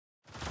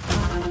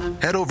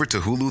Head over to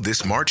Hulu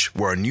this March,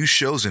 where our new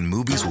shows and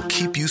movies will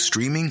keep you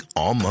streaming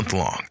all month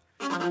long.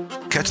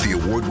 Catch the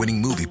award-winning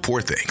movie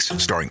Poor Things,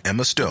 starring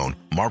Emma Stone,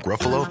 Mark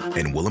Ruffalo,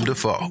 and Willem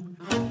Dafoe.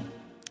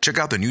 Check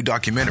out the new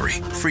documentary,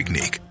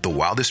 Freaknik, The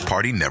Wildest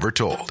Party Never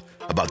Told,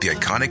 about the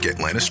iconic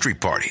Atlanta Street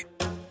Party.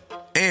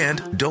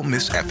 And don't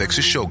miss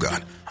FX's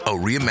Shogun, a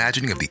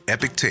reimagining of the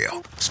epic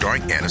tale,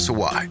 starring Anna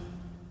Sawai.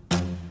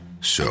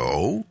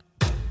 So,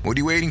 what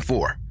are you waiting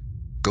for?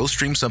 Go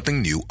stream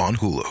something new on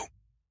Hulu.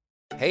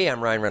 Hey,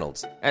 I'm Ryan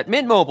Reynolds. At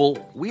Mint Mobile,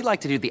 we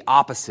like to do the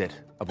opposite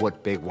of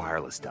what Big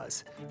Wireless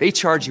does. They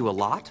charge you a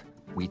lot,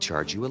 we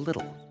charge you a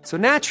little. So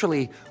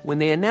naturally, when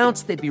they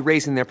announced they'd be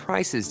raising their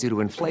prices due to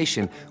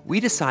inflation,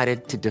 we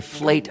decided to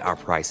deflate our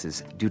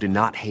prices due to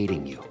not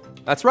hating you.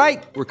 That's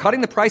right. We're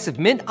cutting the price of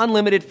Mint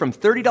Unlimited from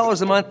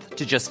 $30 a month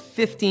to just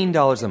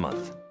 $15 a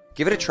month.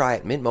 Give it a try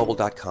at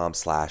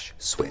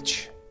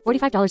mintmobile.com/switch.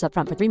 $45 up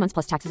front for 3 months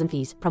plus taxes and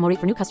fees. Promo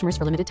rate for new customers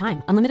for limited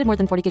time. Unlimited more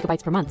than 40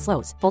 gigabytes per month.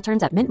 Slows full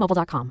terms at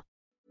mintmobile.com.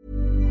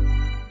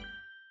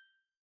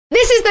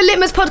 This is the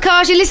Litmus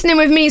Podcast. You're listening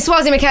with me,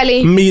 Swarzy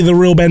McKelly. Me, the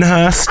real Ben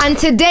Hurst. And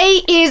today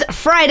is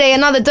Friday,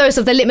 another dose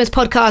of the Litmus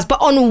Podcast.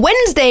 But on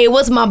Wednesday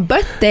was my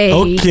birthday.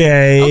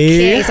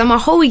 Okay, so I'm a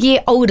whole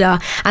year older.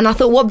 And I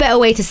thought, what better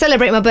way to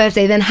celebrate my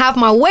birthday than have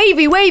my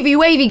wavy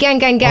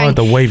gang Oh,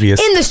 the waviest.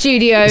 in the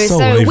studio.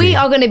 So we wavy.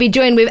 are going to be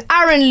joined with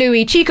Aaron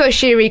Louis, Chico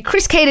Shiri,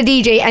 Chris K the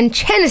DJ, and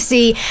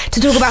Chennessy to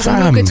talk about some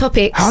real good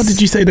topics. How did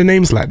you say the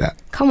names like that?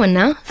 Come on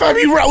now. Fam,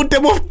 you rattled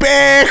them off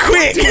bare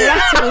quick.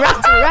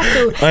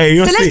 Rattle.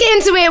 Hey, So let's get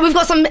into it. We've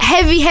got some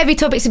heavy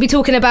topics to be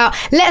talking about.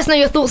 Let us know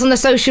your thoughts on the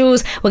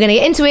socials. We're going to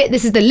get into it.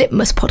 This is the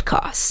Litmus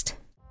Podcast.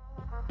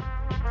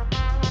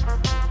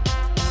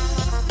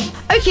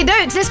 Okay,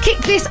 dokes, let's kick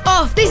this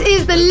off. This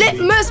is the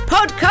Litmus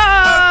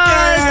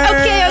Podcast.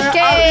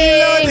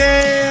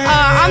 Okay.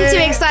 I'm too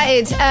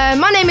excited.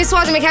 My name is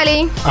Swarzy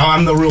McKelly.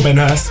 I'm the real Ben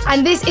Hurst.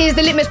 And this is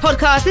the Litmus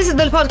Podcast. This is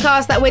the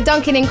podcast that we're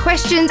dunking in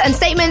questions and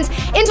statements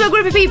into a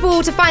group of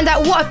people to find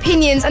out what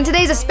opinions. And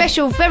today's a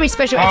special, very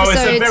special episode.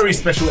 Oh, it's a very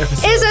special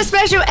episode. It's a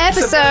special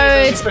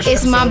episode.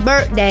 It's my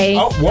birthday.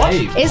 Oh, what?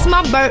 It's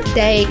my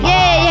birthday.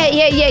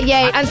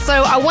 Yeah. And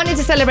so I wanted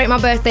to celebrate my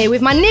birthday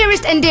with my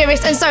nearest and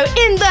dearest. And so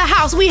in the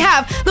house we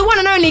have the one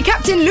and only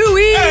Captain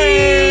Louis.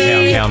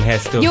 Hey, I'm here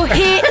still. You're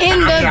here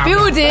in the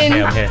building.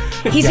 I'm here.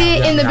 He's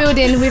here in the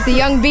building with the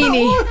young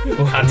beanie.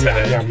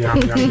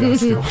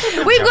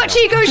 We've got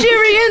Chico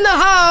Shiri in the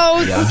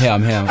house. Yeah,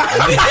 I'm here.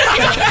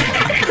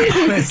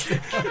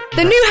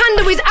 The new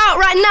handle is out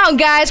right now,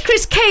 guys.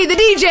 Chris K, the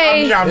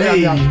DJ.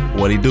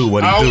 What he do?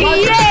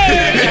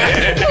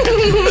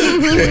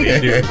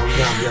 Yay!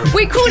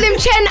 We call him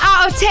Chen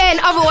out of 10,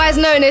 otherwise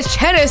known as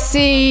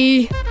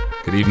Chennessy.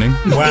 Good evening.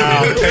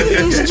 Wow,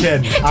 TEDx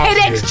Chen.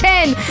 TEDx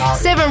Chen.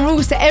 7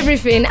 rules to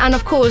everything, and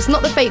of course,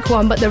 not the fake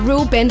one, but the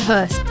real Ben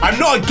Hurst. I'm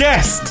not a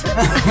guest.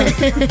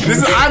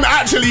 I'm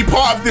actually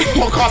part of this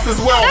podcast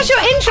as well. That's your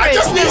intro, I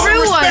just the need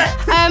real some one.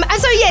 respect. And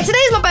so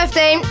today's my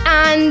birthday,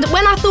 and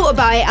when I thought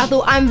about it, I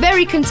thought I'm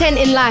very content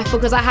in life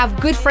because I have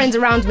good friends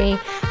around me,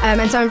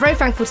 and so I'm very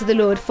thankful to the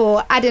Lord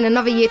for adding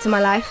another year to my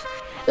life.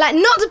 Like,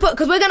 not to put,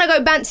 because we're going to go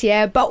bant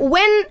here, but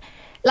when,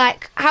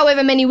 like,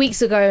 however many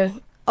weeks ago,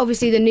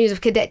 obviously the news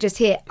of Cadet just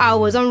hit, I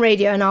was on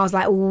radio and I was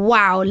like,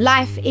 wow,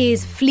 life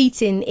is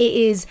fleeting. It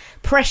is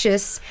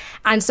precious.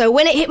 And so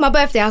when it hit my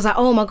birthday, I was like,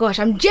 oh my gosh,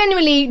 I'm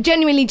genuinely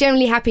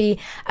happy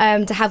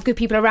to have good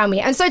people around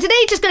me. And so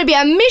today's just going to be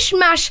a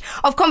mishmash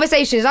of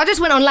conversations. I just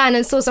went online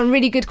and saw some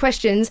really good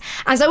questions.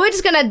 And so we're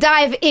just going to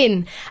dive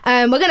in.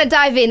 And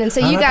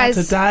so you guys...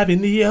 about to dive in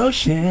the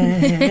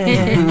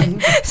ocean.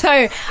 So,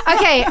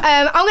 okay,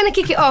 I'm going to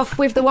kick it off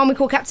with the one we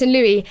call Captain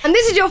Louis. And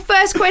this is your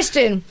first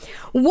question.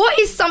 What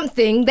is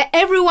something that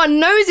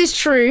everyone knows is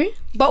true,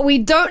 but we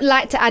don't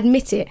like to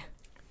admit it?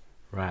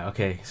 Right,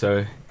 okay,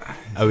 so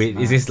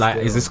is this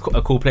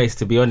a cool place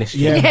to be honest?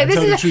 Yeah,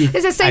 this is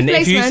a safe and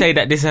place, if you man. say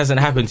that this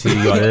hasn't happened to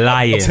you, you're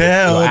lying.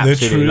 Tell You're the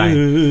absolutely truth.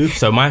 lying.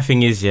 So my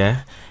thing is,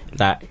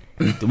 that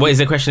what is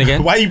the question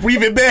again? Why are you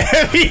breathing bare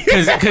heavy?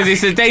 Because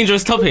it's a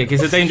dangerous topic.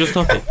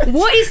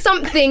 What is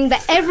something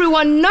that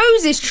everyone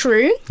knows is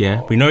true?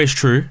 Yeah, we know it's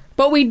true.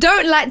 But we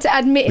don't like to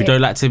admit it. We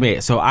don't like to admit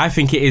it. So I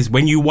think it is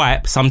when you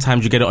wipe,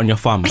 sometimes you get it on your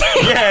thumb.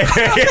 Yeah,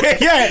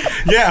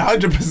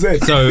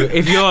 100%. So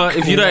if you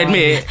don't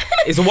admit it,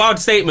 it's a wild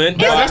statement.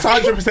 Yeah, that's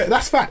 100%.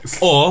 That's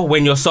facts. Or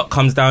when your sock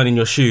comes down in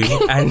your shoe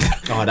and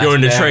you're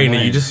in the train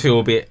and you just feel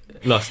a bit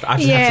lost. I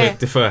just have to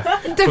defer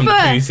from the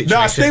poo situation.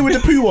 No, stay with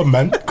the poo one,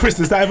 man. Chris,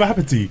 does that ever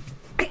happen to you?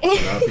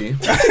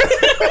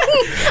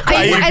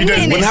 Are you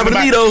admitting it? Have a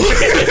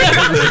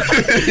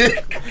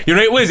You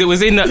know, it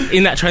was in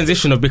that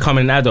transition of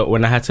becoming an adult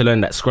when I had to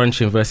learn that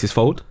scrunching versus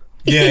fold.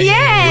 Yeah.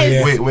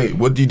 Yes. Wait,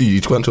 what do?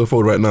 You scrunch or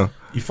fold right now?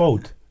 You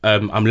fold.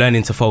 I'm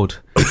learning to fold.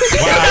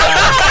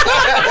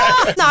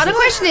 Now the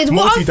question is,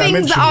 what are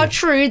things that are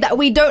true that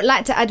we don't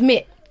like to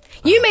admit?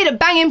 You made a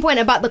banging point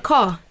about the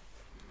car.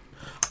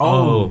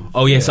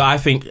 Oh yeah. So I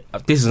think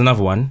this is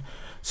another one.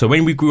 So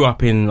when we grew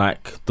up in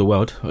like the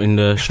world, in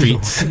the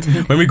streets,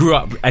 when we grew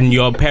up and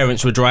your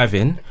parents were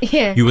driving,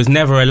 you was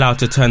never allowed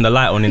to turn the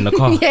light on in the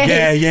car.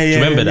 Yeah. Do you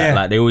remember that?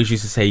 Like they always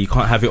used to say you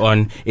can't have it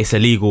on, it's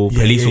illegal,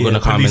 police were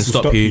gonna come and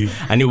stop you.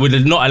 And it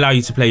would not allow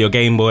you to play your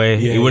Game Boy,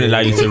 it wouldn't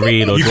allow you to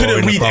read or you draw couldn't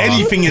in the read car.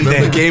 anything in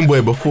there. The Game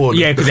Boy before.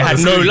 Yeah, because it had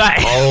no light.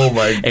 Oh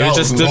my god. It was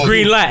just the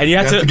green light and you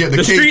had to get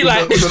the street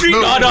light, the street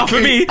light after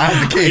me. I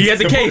had the case. You had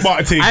the case.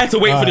 I had to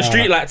wait for the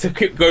street light to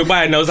go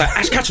by and I was like,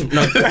 Ash, catch him.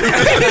 No.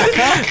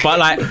 But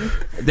like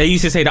they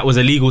used to say that was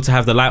illegal to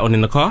have the light on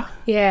in the car.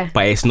 Yeah.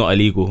 But it's not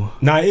illegal.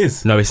 No, it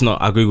is. No, it's not.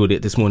 I googled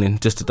it this morning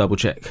just to double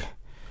check.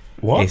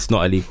 What? It's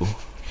not illegal.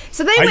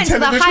 So they went to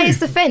the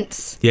highest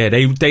offence. Yeah,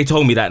 they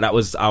told me that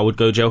was I would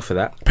go jail for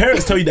that.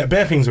 Parents tell you that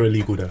bare things are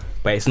illegal though.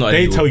 But it's not They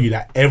illegal. tell you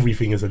that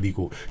everything is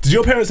illegal. Did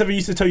your parents ever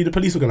used to tell you the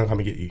police were going to come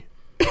and get you?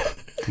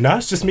 No,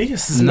 it's just me.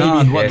 It's just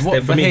No, maybe.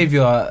 what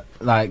behaviour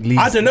like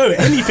leads? I don't know.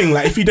 Anything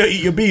like if you don't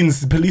eat your beans,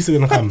 the police are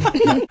going to come.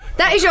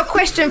 That is your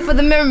question for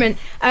the merriment.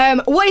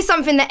 What is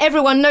something that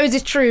everyone knows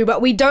is true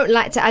but we don't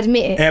like to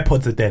admit it?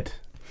 AirPods are dead.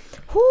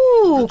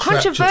 Ooh,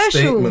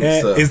 controversial.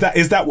 Is that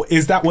what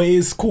it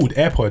is called?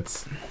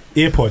 AirPods.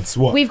 Earpods.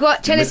 What? We've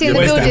got Tennessee in the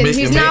Where's that? building Make-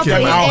 who's make now them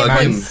putting out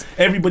again. AirPods.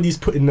 Everybody's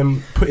putting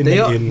them They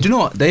are, in. do you know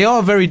what? They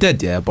are very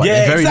dead, yeah, but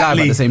they're very live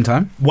at the same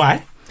time.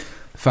 Why?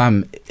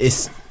 Fam,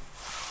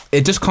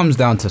 it just comes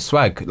down to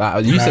swag.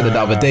 Like you said it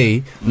the other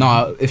day.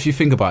 No, if you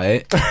think about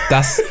it,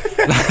 that's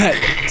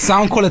like,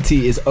 sound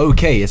quality is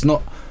okay. It's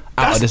not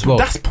out of this world.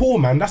 That's poor,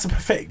 man. That's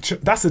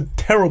that's a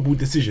terrible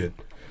decision.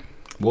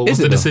 What's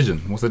the decision?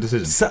 What's the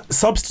decision?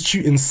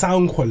 Substituting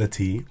sound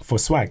quality for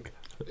swag.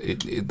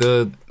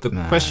 The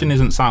question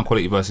isn't sound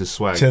quality versus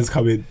swag. Chen's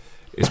coming.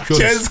 It's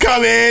purely Chen's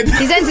coming.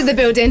 He's entered the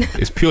building.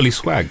 It's purely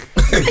swag.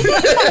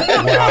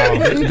 Wow.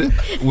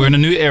 We're in a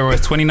new era.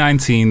 It's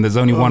 2019. There's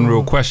only one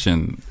real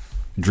question: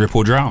 drip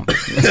or drown.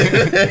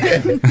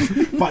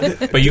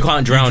 But you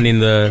can't drown in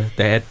the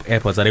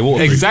AirPods. Are they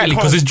waterproof? Exactly,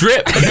 because it's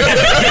drip.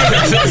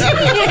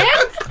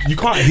 You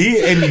can't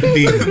hear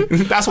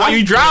anything. That's why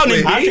you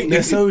drowning. I think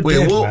they're so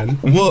dead, man.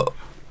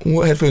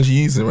 What headphones are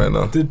you using right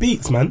now? The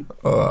Beats, man.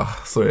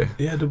 Oh, sorry.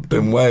 Yeah,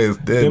 them wires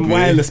dead. Them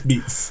wireless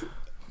Beats.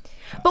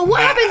 But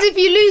what happens if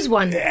you lose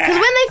one? Because when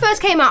they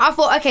first came out, I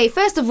thought, okay,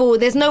 first of all,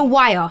 there's no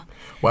wire.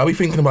 Why are we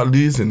thinking about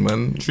losing,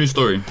 man? True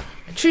story.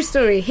 True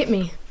story. Hit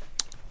me.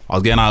 I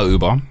was getting out of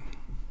Uber.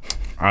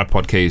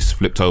 iPod case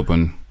flipped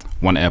open.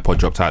 One AirPod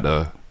dropped out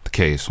the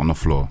case on the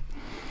floor.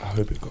 I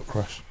hope it got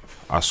crushed.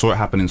 I saw it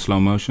happen in slow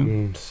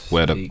motion,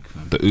 where the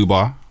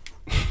Uber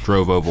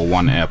drove over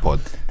one AirPod.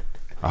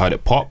 I heard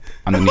it pop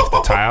underneath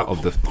the tire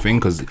of the thing,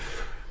 because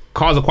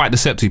cars are quite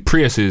deceptive. Uber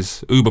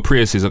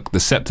Priuses are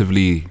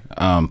deceptively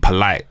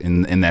polite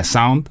in their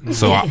sound.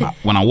 So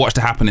when I watched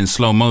it happen in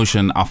slow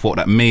motion, I thought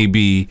that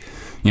maybe,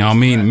 you know what I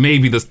mean,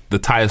 maybe the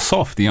tire's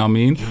soft, you know what I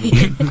mean?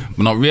 But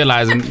not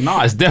realizing,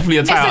 no, it's definitely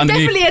a tire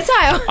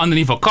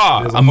underneath a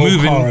car. There's I'm a whole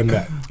moving. car on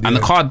that. And the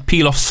car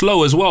peel off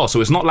slow as well, so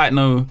it's not like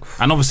no.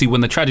 And obviously,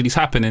 when the tragedy's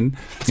happening,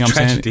 you know what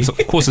I'm saying? So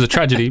of course, it's a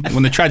tragedy.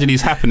 When the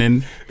tragedy's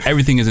happening,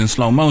 everything is in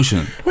slow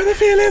motion. When the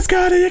feeling's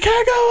gone and you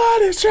can't go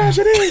on, it's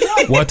tragedy.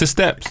 Word to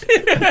steps.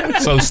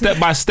 So step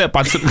by step,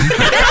 I took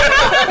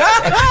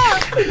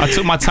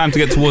my time to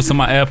get towards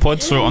my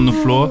AirPods. Saw it on the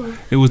floor.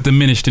 It was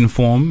diminished in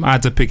form. I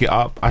had to pick it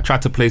up. I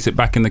tried to place it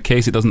back in the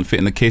case. It doesn't fit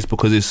in the case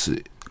because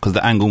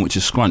the angle in which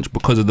it's scrunched,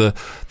 because of the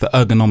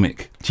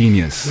ergonomic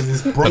genius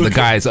that the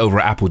guys over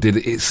at Apple did.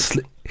 It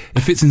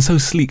fits in so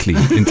sleekly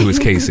into its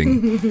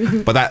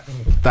casing. But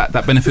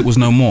that benefit was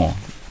no more.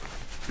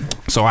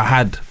 So I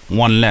had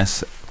one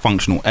less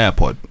functional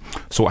AirPod.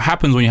 So what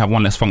happens when you have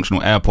one less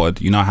functional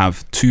AirPod, you now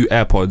have two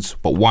AirPods,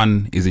 but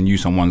one is in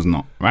use and one's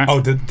not, right?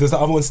 Oh, does the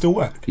other one still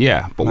work?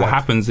 Yeah, but what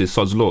happens is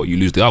sod's law, you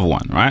lose the other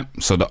one, right?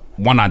 So the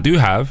one I do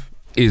have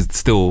is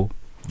still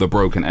the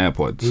broken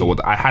AirPod. So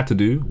what I had to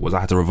do was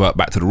I had to revert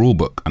back to the rule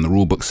book, and the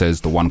rule book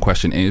says the one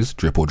question is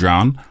drip or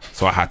drown.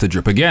 So I had to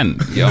drip again.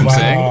 You know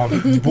what I'm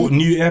saying? You bought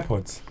new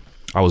AirPods.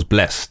 I was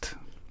blessed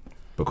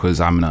because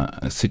I'm in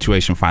a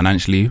situation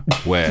financially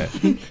where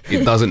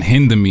it doesn't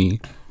hinder me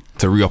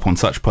to re-up on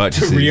such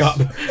purchases. Re-up.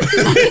 You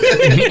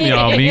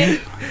know what I mean?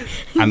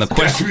 And the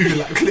question,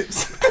 like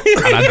clips.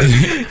 and I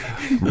did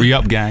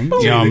re-up gang.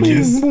 You know what I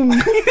mean?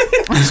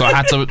 So I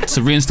had to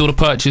reinstall the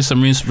purchase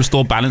and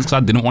restore balance because I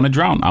didn't want to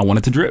drown. I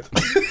wanted to drip.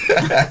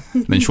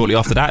 Then shortly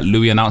after that,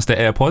 Louis announced their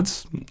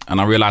AirPods,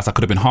 and I realised I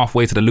could have been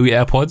halfway to the Louis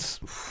AirPods.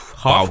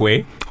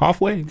 Halfway?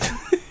 Halfway. You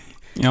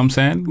know what I'm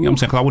saying? You know what I'm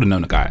saying? Because I would have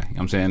known the guy. You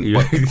know what I'm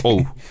saying?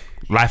 But,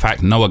 life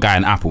hack, know a guy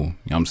in Apple. You know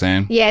what I'm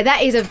saying? Yeah,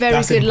 that is a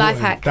very good life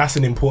hack. That's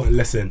an important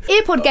lesson.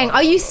 AirPod gang,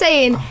 are you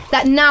saying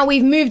that now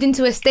we've moved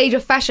into a stage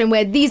of fashion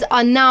where these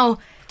are now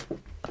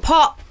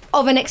part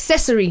of an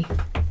accessory?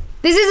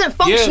 This isn't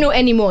functional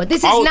anymore.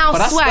 This is now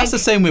swag. That's the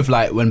same with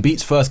like when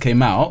Beats first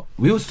came out.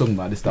 We were talking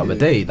about this the other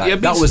day.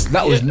 Like, that was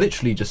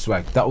literally just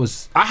swag. That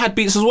was. I had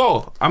Beats as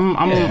well. I'm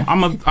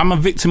a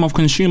victim of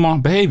consumer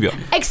behavior.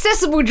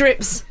 Accessible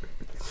drips.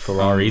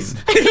 Ferraris.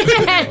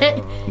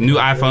 New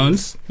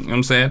iPhones. You know what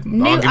I'm saying?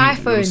 New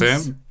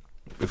iPhones.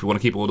 if you want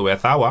to keep it all the way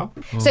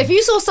 1,000. So if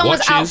you saw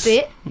someone's Watches.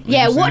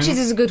 outfit, watches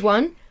is a good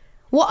one.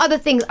 What other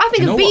things? I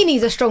think a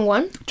beanie's a strong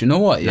one. Do you know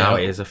what? Yeah. Now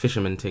it is a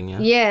fisherman thing, yeah.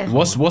 Yeah.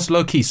 What's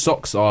low key?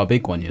 Socks are a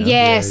big one, you know?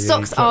 Yeah,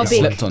 socks are big.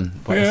 Slept on.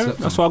 But I slept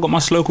That's on. why I got my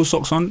Slocum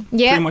socks on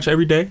Yeah. pretty much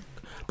every day.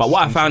 But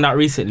what I found out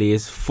recently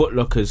is Foot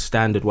Locker's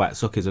standard white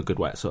sock is a good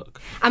white sock.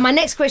 And my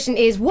next question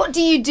is, what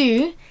do you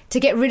do to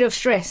get rid of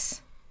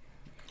stress?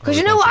 Because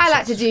you know what I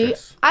like to do?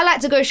 I like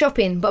to go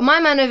shopping, but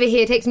my man over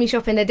here takes me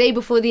shopping the day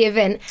before the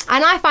event,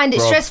 and I find it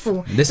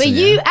stressful. listen, but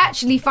you yeah.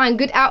 actually find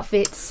good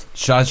outfits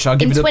Shall I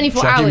give in you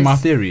 24 shall I give hours. you my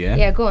theory, yeah?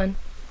 Yeah, go on.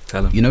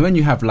 Tell him. You know when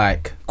you have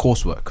like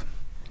coursework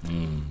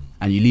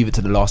and you leave it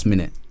to the last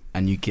minute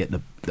and you get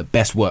the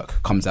best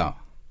work comes out.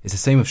 It's the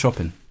same with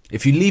shopping.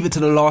 If you leave it to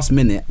the last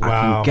minute, I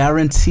can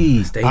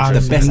guarantee the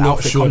best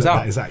outfit comes out.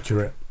 That is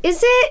accurate.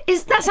 Is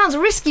it? That sounds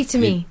risky to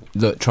me.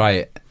 Look, try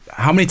it.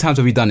 How many times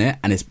have we done it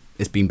and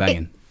it's been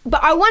banging?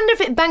 But I wonder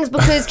if it bangs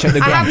because Check the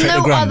I gram, have check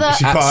no the gram. other.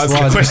 She can't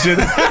answer the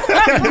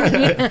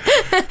question.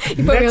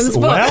 You put me on the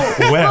spot.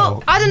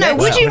 Well, I don't know.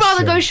 Would you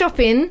rather question. go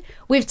shopping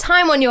with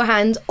time on your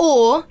hands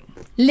or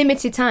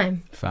limited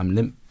time?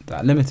 Fam,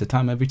 that limited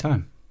time every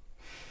time.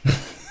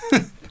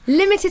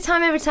 Limited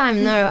time every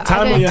time. No, I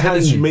Time don't. on your telling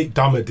hands, you you. make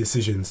dumber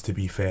decisions, to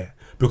be fair.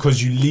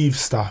 Because you leave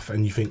stuff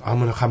and you think, I'm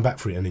going to come back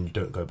for it, and then you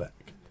don't go back.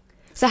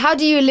 So how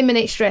do you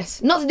eliminate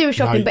stress? Not to do with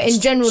shopping, Now, but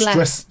in general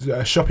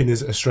life. Shopping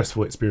is a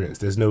stressful experience.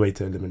 There's no way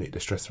to eliminate the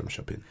stress from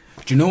shopping.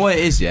 Do you know what it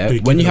is, yeah?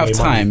 Dude, When you give have away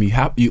time,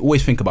 money. you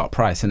always think about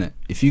price, innit?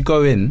 If you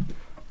go in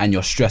and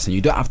you're stressed and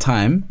you don't have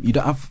time, you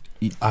don't have...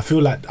 I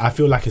feel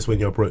like it's when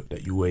you're broke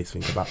that you always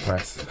think about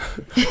price.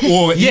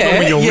 Or Yeah, even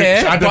when you're yeah,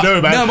 rich. I don't but-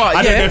 know, man. no, but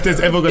I don't yeah, know if there's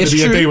ever going it's to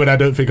be true. a day when I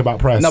don't think about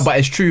price. No, but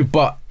it's true.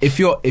 But if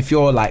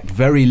you're like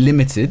very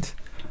limited,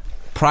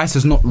 price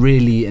is not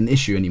really an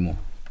issue anymore.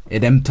 It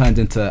then turns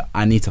into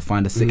I need to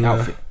find a sick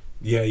outfit.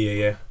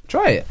 Yeah.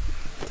 Try it.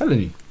 I'm telling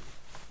you.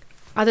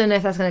 I don't know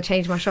if that's going to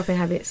change my shopping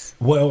habits.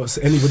 What else?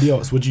 Anybody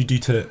else? What do you do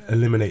to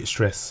eliminate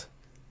stress?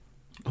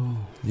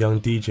 Young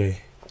DJ.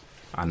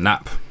 I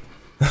nap.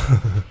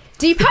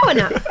 Do you power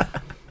nap?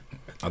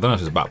 I don't know if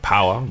it's about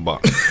power, but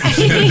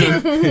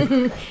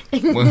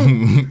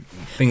when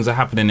things are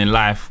happening in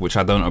life which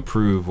I don't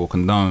approve or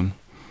condone,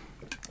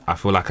 I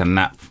feel like a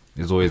nap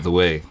is always the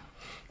way.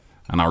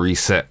 And I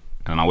reset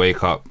and I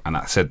wake up and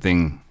that said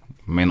thing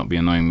may not be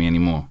annoying me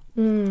anymore. I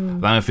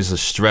don't know if it's a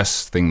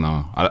stress thing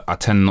though. I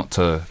tend not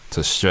to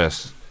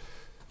stress.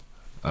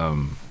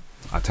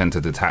 I tend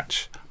to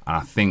detach. And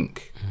I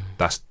think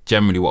that's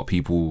generally what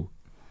people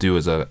do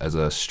as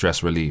a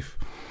stress relief.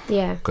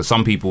 Yeah. Because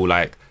some people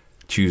like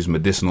choose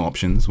medicinal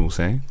options, we'll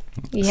say.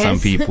 Yes. Some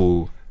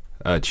people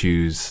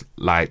choose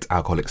light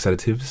alcoholic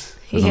sedatives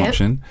as an Yep.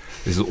 option.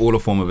 This is all a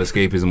form of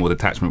escapism or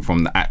detachment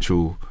from the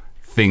actual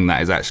thing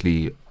that is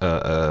actually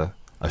a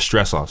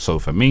stressor. So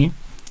for me,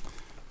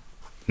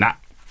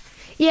 nap.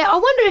 Yeah, I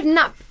wonder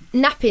if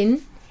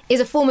napping is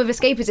a form of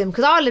escapism,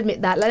 because I'll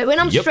admit that. Like when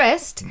I'm Yep.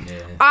 stressed,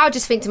 I'll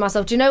just think to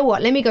myself, do you know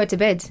what? Let me go to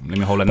bed. Let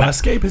me hold a But nap.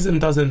 escapism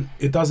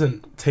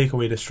doesn't take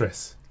away the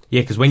stress.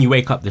 Yeah, because when you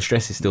wake up, the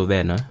stress is still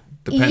there, no?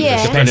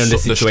 Yeah. Depending on the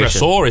The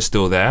situation. stressor is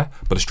still there,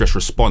 but the stress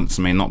response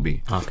may not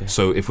be. Okay.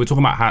 So if we're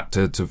talking about how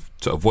to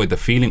avoid the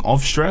feeling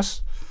of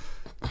stress,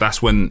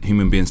 that's when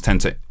human beings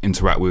tend to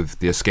interact with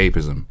the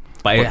escapism.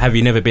 But have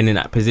you never been in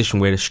that position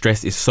where the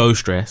stress is so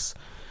stress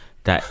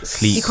that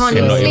sleep You can't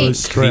even cannot sleep.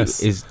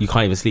 Stress. you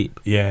can't even sleep?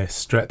 Yeah,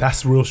 stress.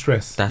 That's real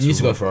stress. That's You need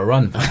to go what- for a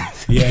run.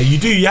 Yeah, you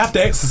do. You have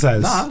to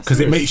exercise Nah, because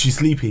it serious. makes you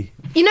sleepy.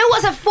 You know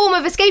what's a form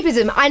of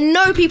escapism? I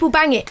know people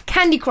bang it.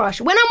 Candy Crush.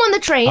 When I'm on the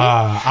train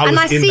I and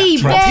I was in see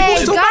that trap. bare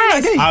People still bang that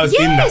guys. game? I was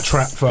in that Yes.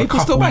 trap for a People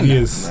still couple bang of that?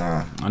 years.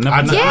 I never, I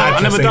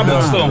I never say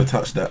dabbled no. still. Never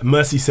touched that.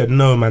 Mercy said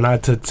no, man. I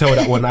had to tell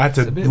that one. I had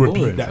to a bit repeat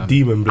boring, that fam.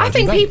 demon. I Blood.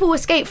 think people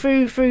escape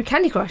through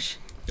Candy Crush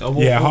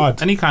Yeah,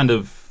 hard. Any kind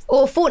of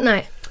or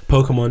Fortnite.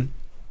 Pokemon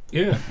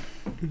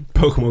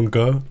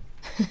Go.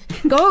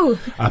 Go.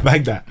 I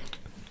bagged that.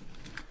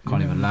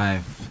 Can't even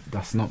lie.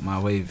 That's not my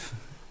wave.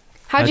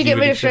 How do you do get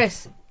you rid of really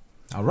stress?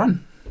 I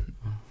run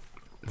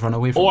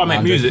away from or I it. make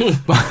I'm music. joking.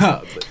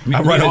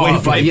 I run away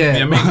from but it.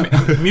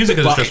 yeah, music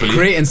is a but stress relief.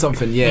 creating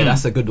something,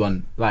 that's a good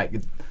one. Like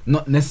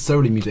not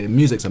necessarily music.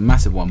 Music's a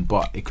massive one,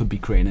 but it could be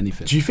creating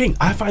anything. Do you think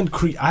I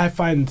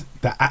find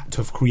the act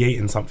of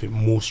creating something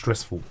more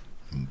stressful?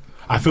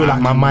 I feel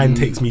like my mind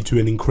takes me to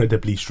an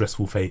incredibly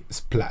stressful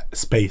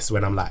space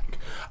when I'm like,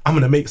 I'm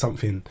gonna make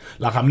something.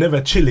 Like I'm never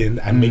chilling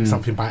and make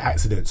something by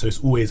accident. So it's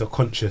always a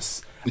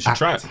conscious. You should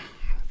try it.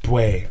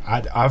 Boy,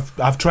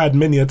 I've tried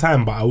many a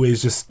time, but I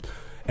always just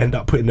end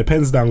up putting the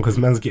pens down because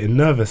man's getting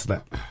nervous.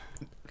 Like,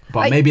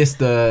 But maybe it's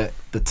the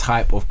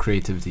type of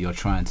creativity you're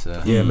trying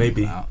to. yeah,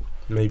 maybe, out.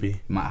 maybe.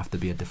 It might have to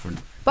be a different.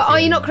 But are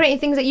you not creating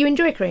things that you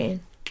enjoy creating?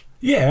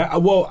 Yeah,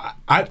 well,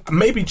 I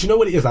maybe. Do you know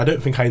what it is? I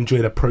don't think I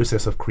enjoy the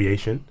process of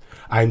creation.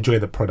 I enjoy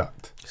the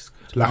product.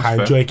 Like That's I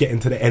fair. enjoy getting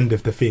to the end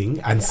of the thing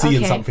and seeing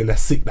Okay. something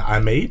that's sick that I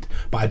made,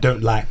 but I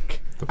don't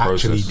like The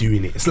actually process.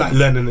 doing it. It's like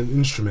learning an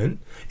instrument.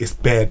 It's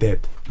bare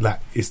dead. Like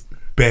it's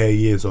bare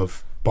years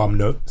of bum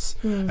notes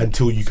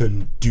until you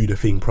can do the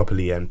thing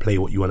properly and play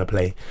what you want to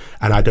play.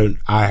 And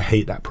I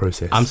hate that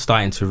process. I'm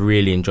starting to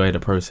really enjoy the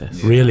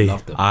process. Really?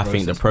 I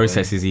think the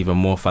process is even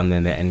more fun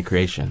than the end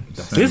creation.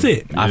 Is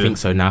it? I think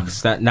so now.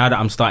 'Cause now that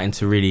I'm starting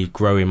to really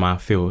grow in my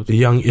field. The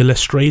young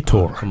illustrator.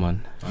 Oh, come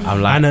on.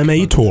 I'm like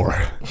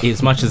animator.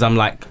 As much as I'm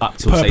like up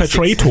till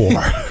perpetrator.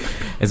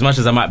 As much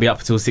as I might be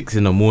up till 6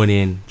 in the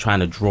morning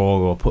trying to draw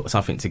or put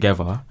something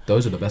together,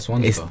 those are the best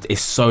ones.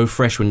 It's so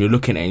fresh when you're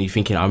looking at it and you're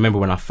thinking, I remember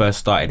when I first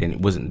started and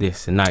it wasn't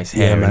this, and now it's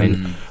here. Yeah, and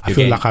man. then I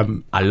feel like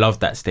I love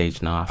that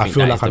stage now. I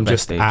feel like I'm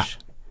just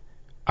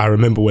I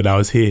remember when I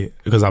was here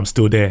because I'm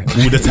still there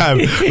all the time.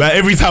 Like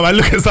every time I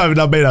look at something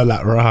I made, I'm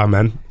like, rah,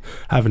 man,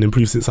 I haven't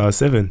improved since I was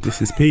 7.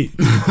 This is peak.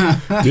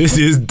 This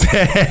is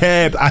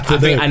dead. I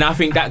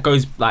think that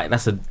goes like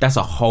that's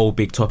a whole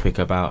big topic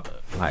about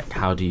like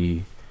how do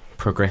you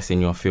progress in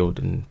your field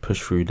and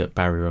push through that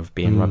barrier of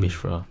being rubbish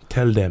for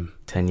 10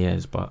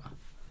 years, but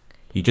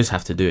you just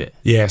have to do it.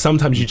 Yeah,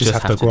 sometimes you just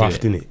have to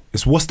graft in it.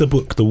 It's what's the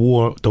book, the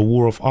war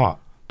of art,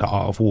 the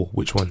art of war.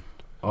 Which one?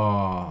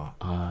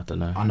 I don't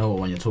know. I know what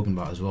one you're talking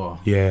about as well.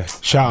 Yeah,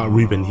 shout out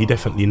Ruben, he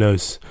definitely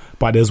knows.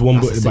 But there's one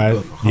book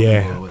by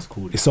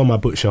it's on my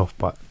bookshelf.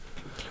 But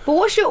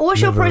what's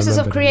your process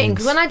of creating?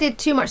 Because when I did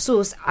Too Much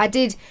Sauce, I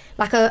did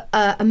like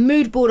a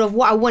mood board of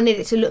what I wanted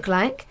it to look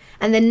like,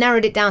 and then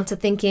narrowed it down to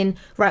thinking,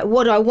 right,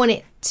 what do I want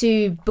it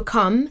to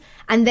become?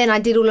 And then I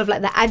did all of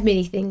like the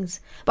admin-y things.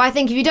 But I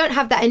think if you don't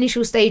have that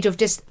initial stage of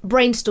just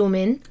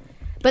brainstorming,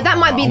 but that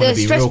might be the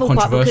stressful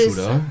part because...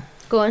 Though.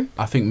 Go on.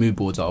 I think mood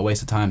boards are a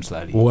waste of time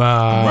slightly.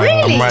 Wow.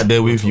 Really? I'm right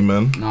there with you,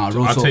 man. Nah,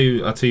 I'll tell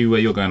you where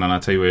you're going, and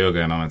I'll tell you where you're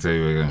going, and I'll tell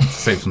you where you're going.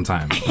 Save some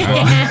time.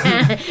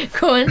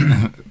 Go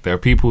on. There are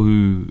people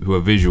who are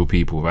visual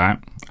people, right?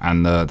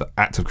 And the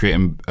act of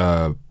creating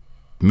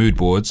mood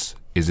boards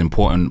is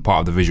important part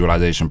of the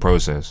visualization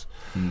process.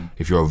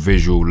 If you're a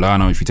visual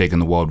learner, if you take in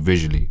the world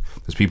visually,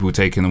 there's people who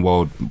take in the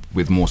world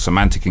with more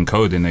semantic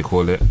encoding, they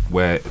call it,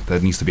 where there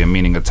needs to be a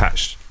meaning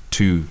attached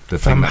to the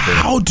thing.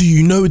 How do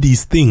you know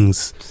these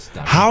things?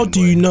 How do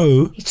you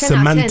know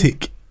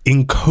semantic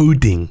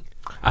encoding?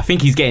 I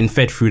think he's getting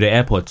fed through the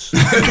AirPods.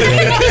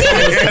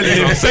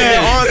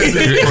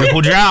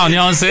 Triple drown, you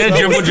know what I'm saying?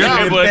 Triple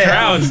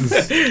drown.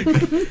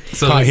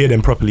 So can't hear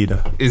them properly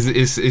though.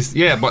 It's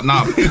yeah, but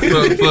now for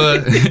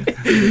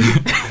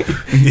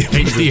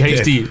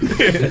HD.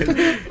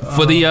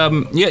 For the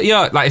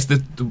like it's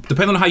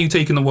depending on how you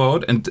take in the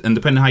world and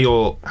depending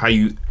on how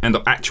you end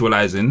up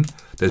actualizing.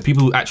 There's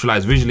people who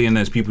actualize visually and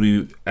there's people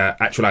who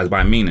actualize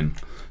by meaning.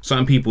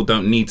 Certain people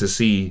don't need to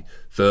see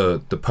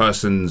the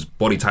person's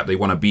body type they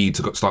want to be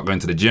to start going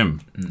to the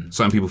gym.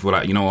 Certain people feel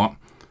like, you know what,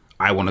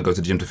 I want to go to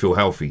the gym to feel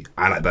healthy.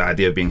 I like the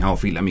idea of being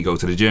healthy. Let me go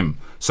to the gym.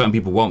 Certain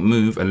people won't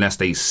move unless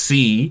they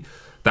see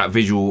that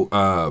visual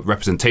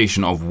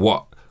representation of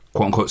what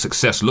quote unquote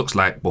success looks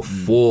like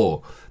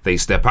before they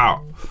step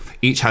out.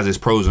 Each has its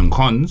pros and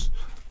cons.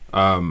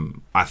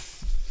 I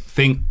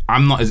think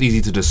I'm not as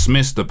easy to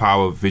dismiss the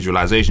power of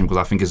visualization because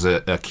I think it's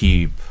a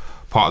key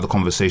part of the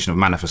conversation of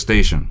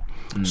manifestation.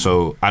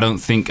 So I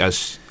think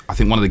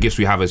one of the gifts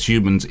we have as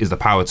humans is the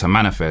power to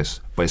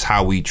manifest, but it's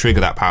how we trigger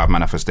that power of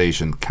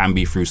manifestation can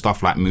be through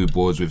stuff like mood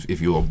boards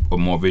if you're a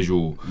more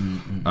visual,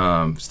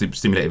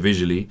 stimulated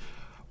visually,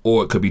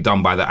 or it could be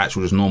done by the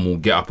actual just normal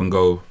get up and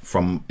go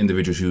from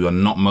individuals who are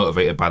not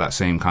motivated by that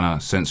same kind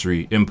of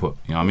sensory input.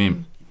 You know what I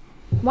mean?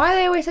 Why are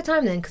they a waste of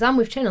time then? Because I'm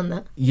with Chen on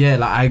that. Yeah,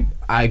 like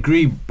I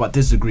agree but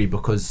disagree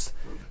because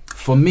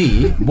for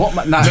me,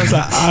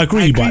 I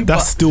agree, but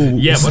that's still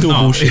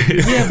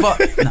bullshit.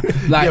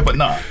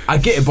 I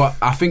get it, but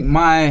I think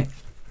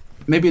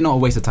maybe not a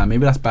waste of time,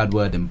 maybe that's bad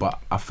wording, but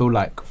I feel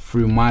like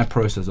through my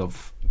process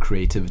of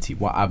creativity,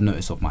 what I've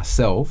noticed of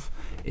myself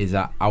is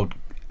that I would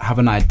have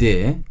an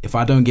idea. If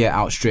I don't get it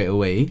out straight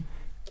away,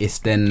 it's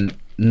then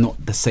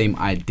not the same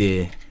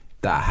idea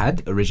that I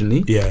had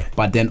originally. Yeah.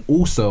 But then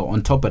also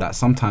on top of that,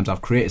 sometimes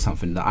I've created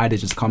something, the idea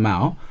just come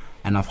out,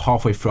 and I've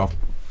halfway through I've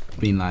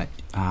been like,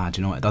 do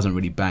you know what? It doesn't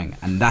really bang,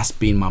 and that's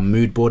been my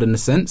mood board in a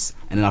sense.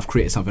 And then I've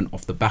created something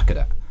off the back of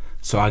that.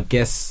 So I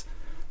guess,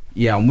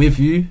 yeah, I'm with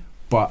you,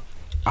 but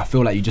I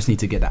feel like you just need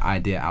to get that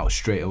idea out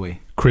straight away.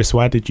 Chris,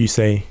 why did you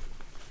say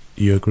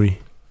you agree?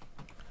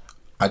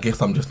 I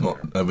guess I'm just not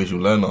a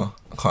visual learner.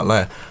 I can't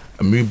lie.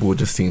 A mood board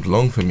just seems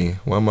long for me.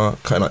 Why am I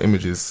cutting out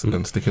images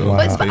and sticking on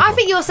But I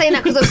think you're saying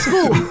that because of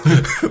school.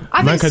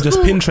 Man can just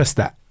Pinterest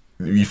that.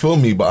 You feel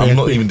me? But I'm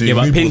not even doing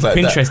mood boards like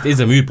Pinterest that. is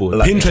a mood board.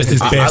 Like, Pinterest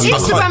is best.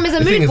 Instagram is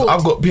a mood board.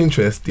 I've got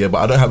Pinterest, yeah, but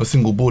I don't have a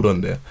single board on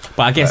there.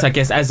 But I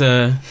guess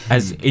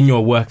as in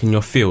your work in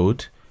your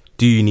field,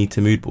 do you need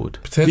to mood board?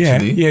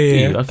 Potentially.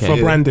 Yeah. Okay. For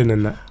branding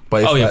and that.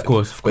 But it's of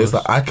course. But it's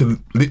like I could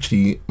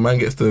literally, man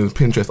gets the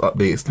Pinterest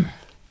updates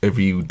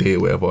every day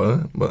or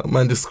whatever, but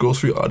man just scrolls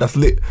through, oh, that's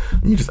lit.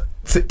 Let me just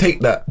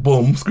take that,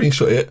 boom,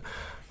 screenshot it.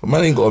 But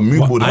man ain't got a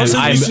mood board. I mood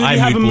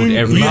board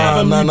every day. You have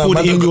a mood board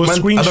in your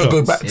screenshots. I don't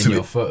go back to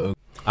it. Photo.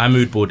 I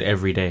mood board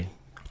every day.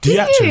 Do you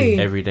actually?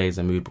 Every day is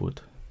a mood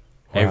board.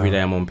 Wow. Every day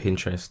I'm on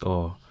Pinterest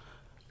or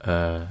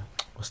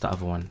what's the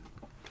other one?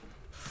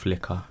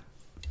 Flickr.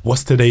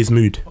 What's today's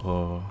mood?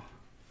 Oh,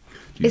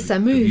 It's a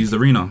mood. Use the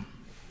arena.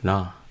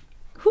 nah.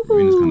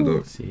 Arena's kind of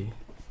dope. See,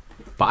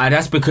 but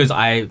that's because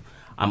I'm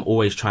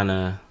always trying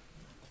to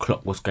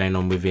clock what's going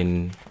on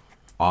within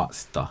art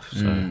stuff.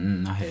 So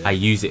I hear that. I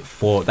use it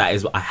for that.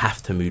 Is I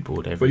have to mood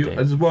board But every day.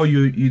 as well,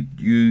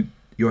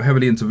 you're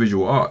heavily into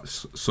visual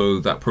arts, so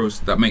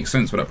that makes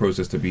sense for that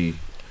process to be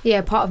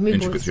Yeah, part of mood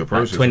intricate boards. to your Like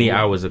process. 20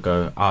 hours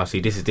ago,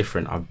 see, this is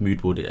different. I've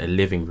mood boarded a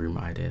living room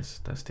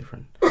ideas. That's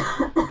different.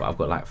 But I've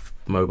got like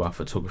mobile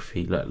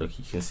photography. Look,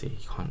 you can see.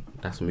 You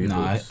can't. That's mood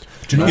boards.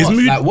 Do you know Is what?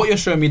 mood- Like what you're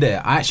showing me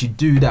there, I actually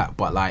do that,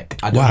 but like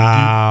I don't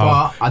Wow. do,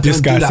 but I This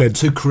don't guy do that said-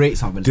 to create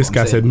something. This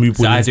guy said mood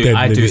So board I is do- dead.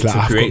 I And do he's it like, to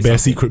I've got create bare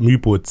something. secret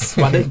mood boards.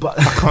 but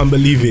I can't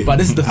believe it. But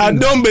this is the I thing.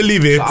 don't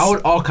believe it. So I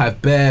would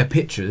archive bare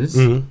pictures.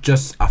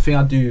 Just I think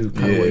I do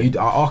kind of what you do.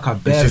 I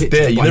archive bare It's just pictures.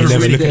 there. You but never, it's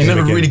never really, look at you it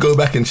never again. really go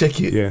back and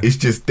check it. Yeah. It's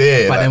just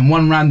there. But like, then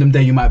one random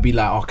day you might be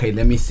like, okay,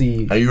 let me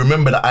see. and you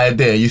remember the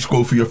idea, you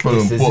scroll through your phone,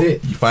 This is boom,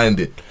 it. you find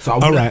it. So I All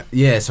would- right.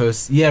 Yeah. So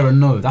it's yeah and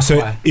no. That's So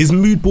why. is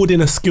mood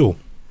boarding a skill?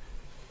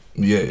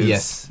 Yeah, it's,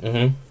 Yes.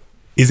 Mm-hmm.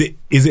 Is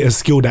it a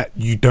skill that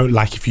you don't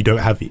like if you don't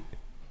have it?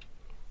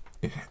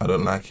 I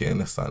don't like it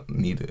unless I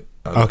need it.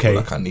 I don't Okay. feel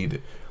like I need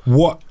it.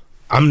 What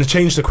I'm gonna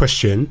change the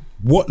question.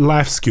 What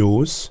life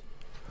skills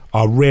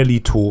are rarely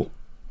taught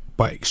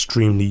but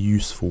extremely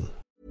useful?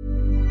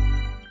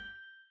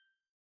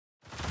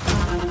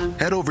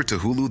 Head over to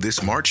Hulu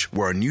this March,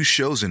 where our new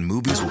shows and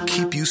movies will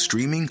keep you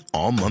streaming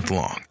all month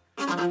long.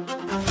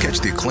 Catch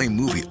the acclaimed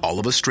movie All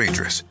of Us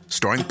Strangers,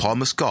 starring Paul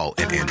Mescal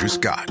and Andrew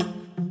Scott.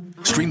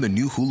 Stream the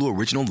new Hulu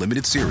original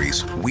limited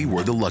series We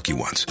Were the Lucky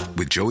Ones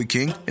with Joey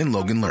King and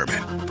Logan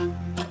Lerman.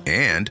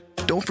 And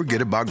don't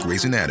forget about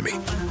Grey's Anatomy.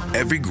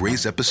 Every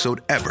Grey's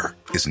episode ever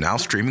is now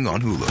streaming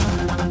on Hulu.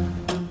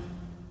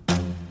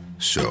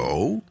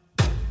 So,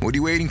 what are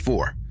you waiting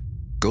for?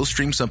 Go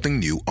stream something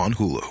new on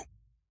Hulu.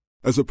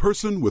 As a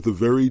person with a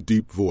very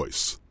deep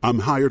voice, I'm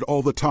hired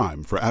all the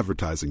time for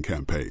advertising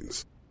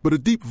campaigns. But a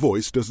deep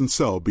voice doesn't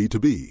sell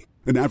B2B,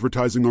 and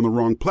advertising on the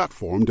wrong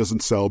platform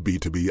doesn't sell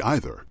B2B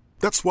either.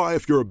 That's why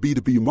if you're a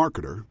B2B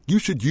marketer, you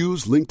should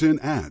use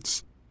LinkedIn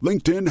ads.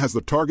 LinkedIn has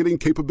the targeting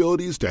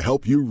capabilities to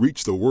help you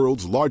reach the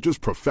world's largest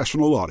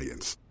professional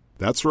audience.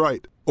 That's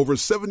right, over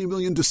 70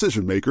 million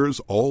decision makers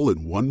all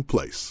in one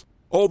place.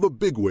 All the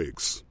big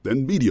wigs,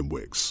 then medium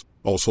wigs,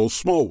 also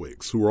small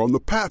wigs who are on the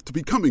path to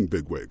becoming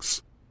big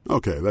wigs.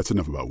 Okay, that's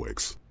enough about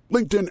wigs.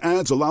 LinkedIn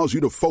ads allows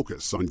you to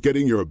focus on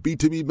getting your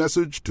B2B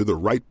message to the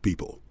right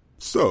people.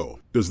 So,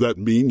 does that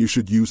mean you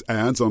should use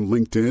ads on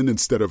LinkedIn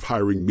instead of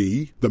hiring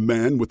me, the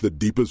man with the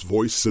deepest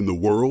voice in the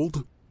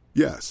world?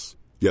 Yes.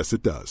 Yes,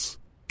 it does.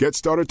 Get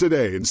started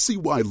today and see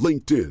why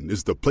LinkedIn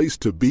is the place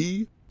to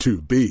be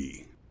to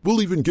be.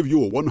 We'll even give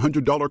you a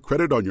 $100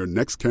 credit on your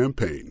next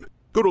campaign.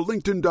 Go to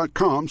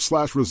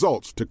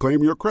linkedin.com/results to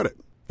claim your credit.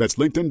 That's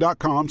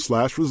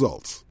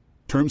linkedin.com/results.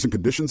 Terms and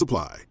conditions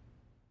apply.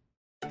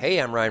 Hey,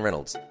 I'm Ryan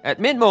Reynolds. At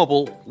Mint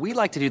Mobile, we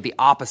like to do the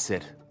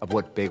opposite of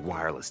what Big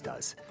Wireless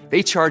does.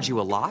 They charge you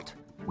a lot,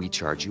 we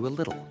charge you a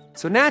little.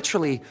 So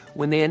naturally,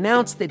 when they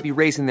announced they'd be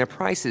raising their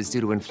prices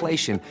due to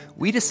inflation,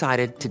 we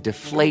decided to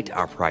deflate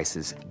our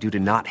prices due to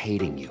not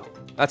hating you.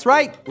 That's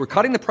right. We're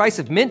cutting the price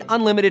of Mint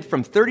Unlimited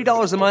from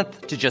 $30 a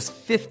month to just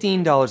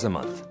 $15 a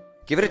month.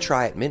 Give it a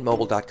try at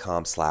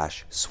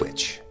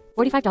mintmobile.com/switch.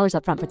 $45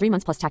 upfront for 3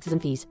 months plus taxes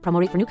and fees. Promo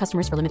rate for new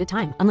customers for limited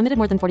time. Unlimited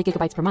more than 40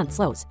 gigabytes per month.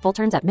 Slows full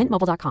terms at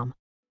mintmobile.com.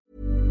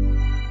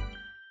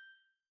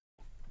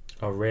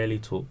 Are rarely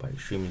taught but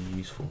extremely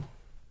useful.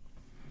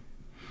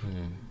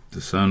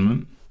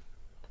 Discernment.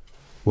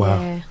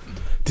 Wow. Yeah.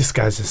 This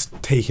guy's just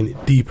taking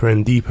it deeper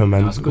and deeper,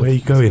 man. That's good. Where are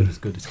you going? It's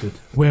good. It's good.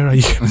 Where are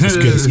you? It's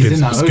good. It's He's good. in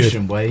that It's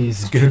ocean, good. boy.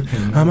 He's Good.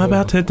 dripping. I'm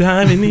about to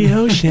dive in the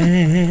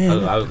ocean.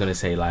 I was gonna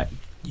say like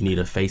you need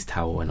a face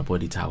towel and a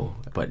body towel,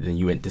 but then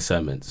you went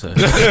discernment, so we've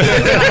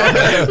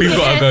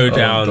got to go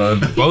down.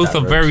 Both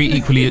are very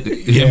equally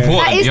important.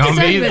 That is You know what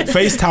I mean? discernment.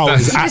 Face towel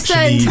is That's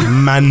actually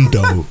discerned.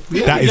 mando.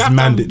 Yeah, That you is have to-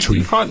 mandatory.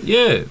 You can't,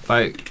 yeah,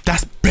 like,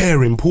 That's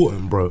bare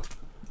important, bro. you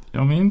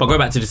know what I mean? But go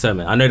back to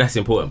discernment. I know that's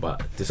important,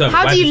 but discernment.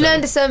 How why do you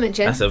learn discernment? discernment,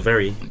 Jen? That's a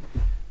very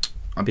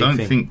I big don't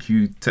thing. think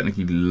you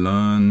technically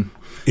learn.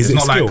 Is it's it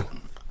not skill? like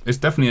it's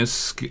definitely a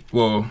skill.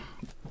 Well,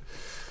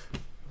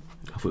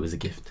 I thought it was a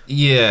gift.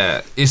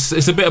 yeah,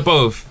 it's a bit of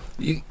both.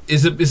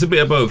 It's a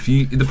bit of both.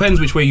 It depends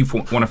which way you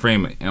want to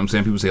frame it. You know what I'm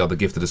saying? People say, the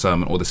gift of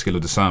discernment or the skill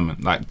of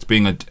discernment. Like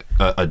being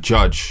a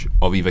judge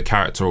of either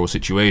character or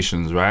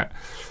situations, right?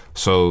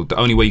 So the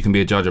only way you can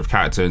be a judge of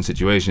character and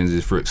situations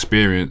is through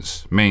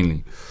experience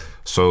mainly.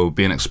 So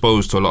being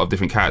exposed to a lot of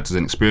different characters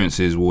and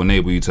experiences will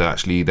enable you to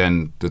actually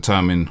then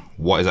determine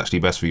what is actually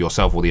best for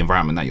yourself or the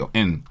environment that you're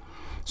in.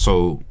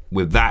 So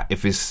with that,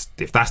 if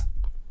that's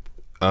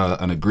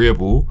an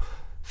agreeable,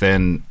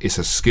 then it's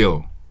a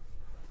skill.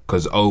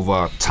 Because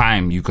over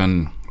time you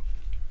can,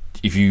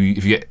 if you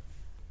get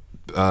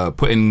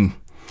put in,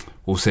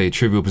 we'll say,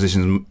 trivial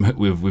positions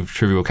with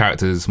trivial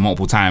characters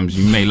multiple times,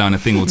 you may learn a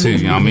thing or two.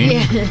 You know what I mean?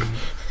 Yeah.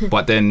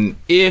 But then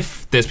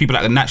if there's people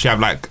that naturally have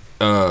like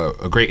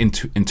a great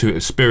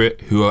intuitive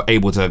spirit who are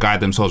able to guide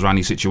themselves around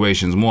these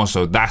situations more.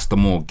 So that's the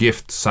more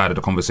gift side of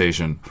the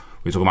conversation.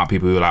 We're talking about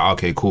people who are like,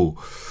 okay, cool.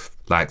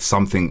 Like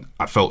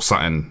I felt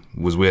something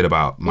was weird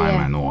about my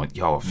man, or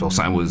I felt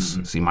something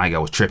was, my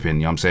girl was tripping,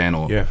 you know what I'm saying?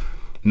 Or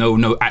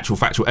no actual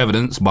factual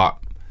evidence, but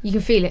you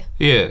can feel it.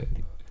 Yeah,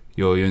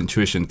 your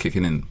intuition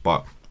kicking in.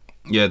 But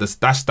yeah, that's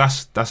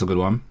a good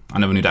one. I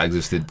never knew that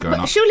existed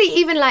growing up. Surely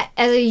even like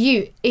as a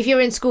youth, if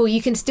you're in school,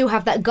 you can still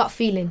have that gut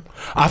feeling.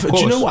 Do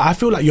you know what? I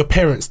feel like your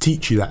parents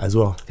teach you that as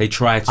well. They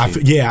try to. I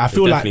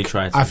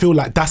feel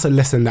like that's a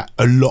lesson that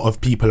a lot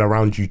of people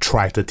around you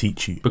try to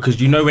teach you.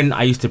 Because when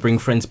I used to bring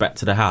friends back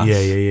to the house,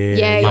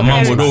 my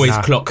mum would always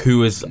clock who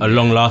was a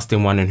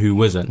long-lasting one and who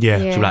wasn't. Yeah.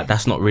 She was like,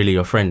 "That's not really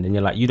your friend," and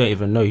you're like, "You don't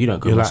even know. You don't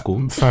go to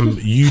school, fam.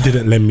 You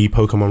didn't lend me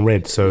Pokemon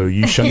Red, so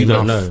you shut your mouth." You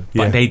don't know,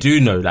 but they do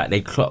know. Like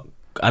they clock.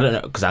 I don't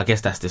know, because I guess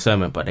that's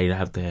discernment, but they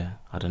have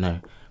I don't know.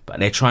 But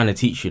they're trying to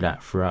teach you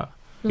that throughout.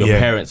 Your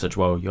parents as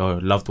well,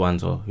 your loved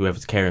ones or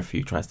whoever's caring for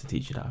you tries to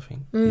teach you that, I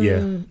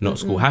think. Not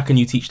school. How can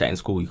you teach that in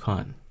school? You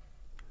can't.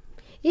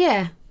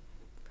 Yeah,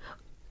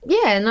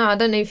 no, I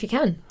don't know if you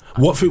can.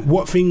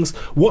 What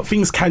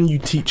things can you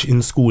teach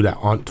in school that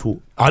aren't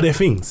taught? Are there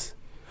things?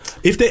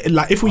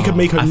 If we could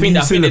make a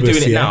new syllabus, I think they're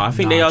doing it now. I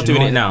think they are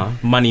doing it now.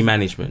 Money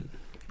management.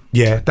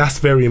 Yeah, that's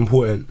very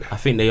important. I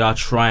think they are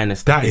trying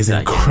to. That is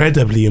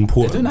incredibly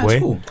important,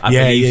 boy. I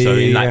believe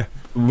so.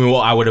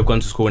 What I would have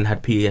gone to school and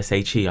had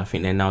PSHE, I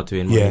think they're now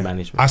doing money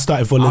management. I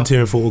started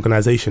volunteering for an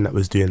organisation that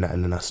was doing that,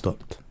 and then I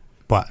stopped.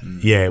 But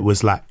it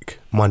was like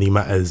money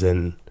matters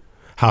and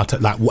how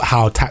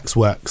tax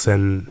works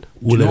and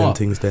all of them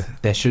things there.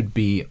 There should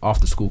be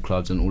after school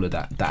clubs and all of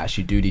that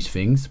actually do these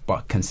things,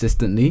 but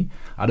consistently.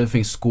 I don't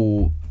think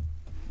school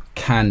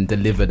can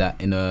deliver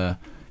that in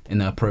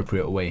an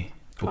appropriate way.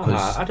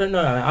 Because I don't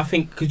know. I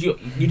think because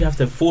you'd have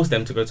to force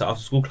them to go to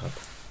after school club.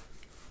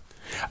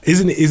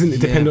 Isn't it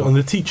dependent on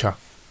the teacher?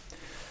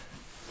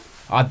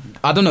 I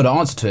don't know the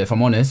answer to it, if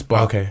I'm honest.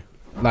 But okay,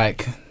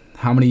 like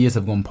how many years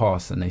have gone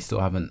past and they still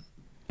haven't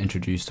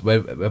introduced,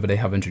 whether they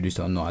have introduced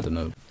it or not, I don't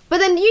know. But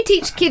then you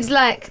teach kids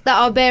like that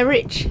are bare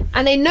rich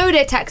and they know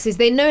their taxes,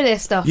 they know their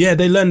stuff. Yeah,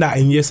 they learn that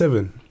in year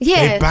 7.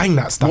 Yeah, they bang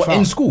that stuff out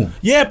in school.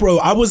 Yeah, bro.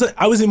 I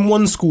was in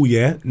one school.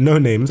 Yeah, no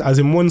names. I was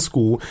in one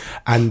school,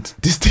 and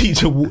this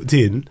teacher walked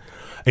in.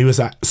 And he was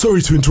like,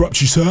 "Sorry to interrupt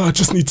you, sir. I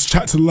just need to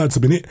chat to the lads a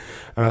minute."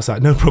 And I was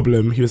like, "No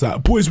problem." He was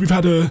like, "Boys, we've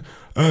had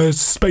a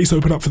space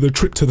open up for the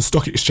trip to the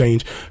stock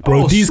exchange."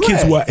 Bro, these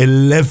kids were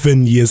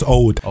 11 years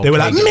old. They were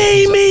like,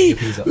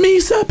 me,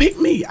 sir, pick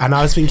me. And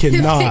I was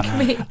thinking, nah.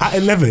 At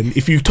 11,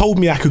 if you told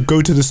me I could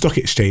go to the stock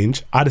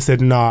exchange, I'd have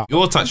said, nah.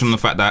 You're touching on the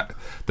fact that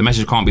the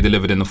message can't be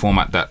delivered in the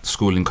format that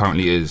schooling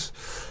currently is.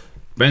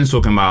 Ben's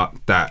talking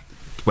about that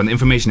when the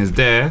information is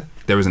there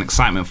is an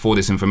excitement for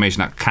this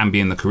information that can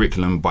be in the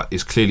curriculum, but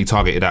it's clearly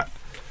targeted at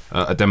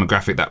a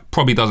demographic that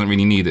probably doesn't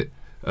really need it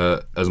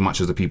as much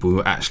as the people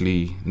who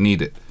actually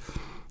need it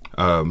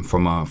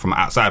from an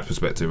outside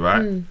perspective,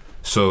 right?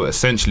 So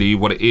essentially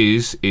what it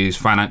is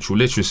financial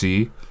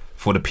literacy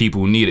for the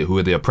people who need it, who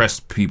are the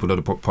oppressed people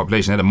of the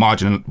population. They're the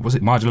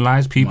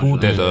marginalized people?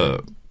 They're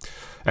the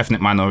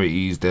ethnic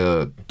minorities,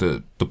 they're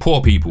the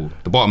poor people,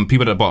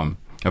 people at the bottom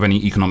of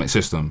any economic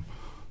system.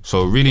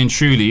 So really and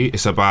truly,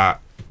 it's about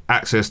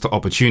access to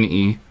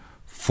opportunity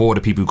for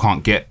the people who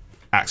can't get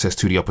access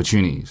to the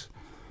opportunities.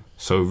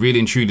 So really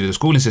and truly, the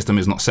schooling system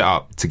is not set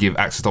up to give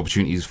access to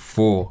opportunities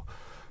for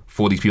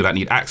these people that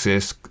need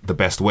access the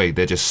best way.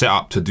 They're just set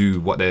up to do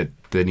what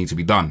they need to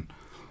be done.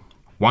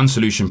 One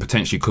solution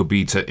potentially could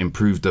be to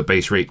improve the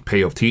base rate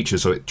pay of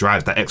teachers, so it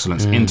drives that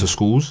excellence into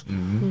schools,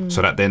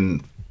 so that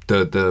then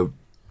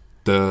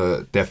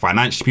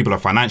people are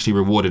financially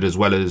rewarded as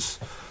well as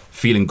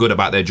feeling good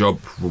about their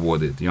job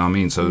rewarded. You know what I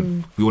mean? So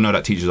we all know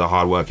that teachers are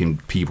hardworking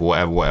people,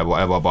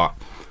 whatever. But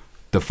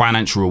the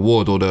financial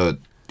reward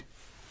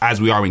as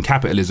we are in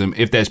capitalism,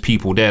 if there's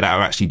people there that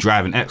are actually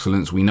driving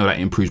excellence, we know that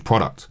improves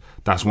product.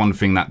 That's one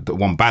thing that the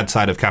one bad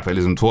side of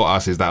capitalism taught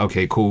us is that,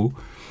 okay, cool.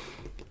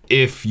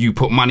 If you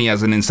put money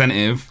as an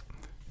incentive,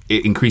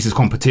 it increases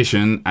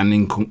competition, and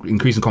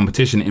increasing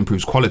competition, it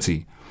improves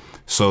quality.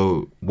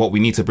 So what we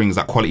need to bring is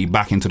that quality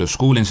back into the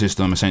schooling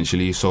system,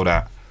 essentially, so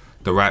that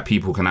the right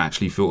people can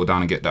actually filter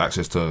down and get the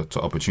access to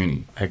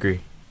opportunity. I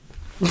agree.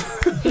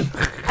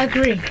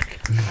 Agree.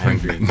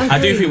 I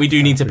do think we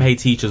do need to pay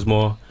teachers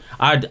more.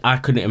 I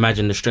couldn't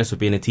imagine the stress of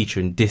being a teacher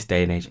in this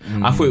day and age.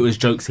 I thought it was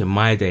jokes in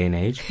my day and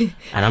age,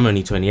 and I'm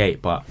only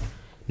 28, but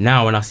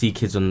now when I see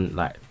kids on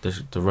like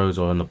the roads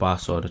or on the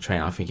bus or the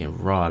train, I'm thinking,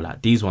 raw,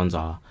 like these ones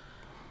are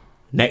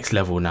next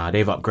level now.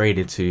 They've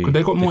upgraded to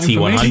they got more the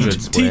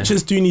T100s.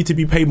 Teachers do need to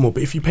be paid more,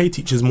 but if you pay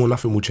teachers more,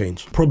 nothing will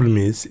change. Problem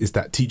is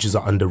that teachers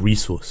are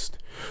under-resourced.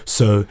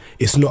 So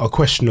it's not a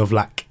question of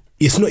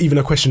it's not even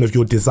a question of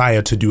your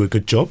desire to do a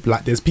good job.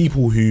 Like there's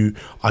people who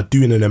are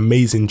doing an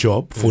amazing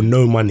job for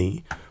no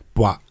money,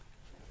 but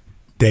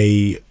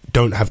they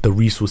don't have the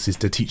resources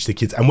to teach the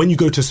kids. And when you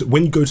go to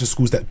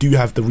schools that do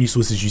have the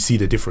resources, you see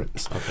the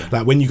difference. Okay.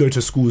 Like when you go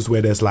to schools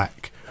where there's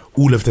like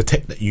all of the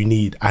tech that you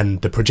need,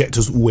 and the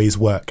projectors always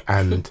work,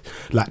 and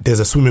like there's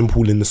a swimming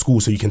pool in the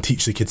school so you can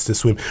teach the kids to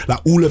swim.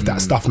 Like all of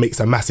that stuff makes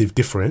a massive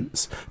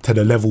difference to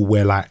the level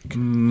where like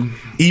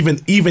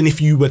even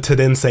if you were to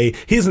then say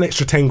here's an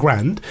extra 10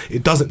 grand,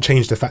 it doesn't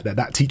change the fact that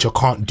that teacher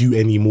can't do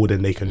any more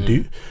than they can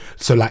do.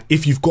 So like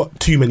if you've got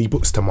too many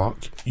books to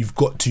mark, you've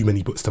got too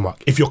many books to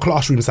mark. If your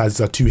classroom sizes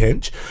are too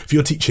hench, if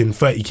you're teaching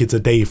 30 kids a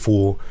day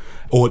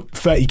or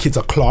 30 kids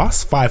a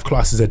class, 5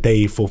 classes a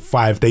day for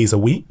 5 days a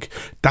week,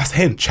 that's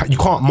hench. You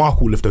can't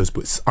mark all of those,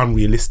 but it's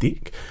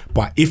unrealistic.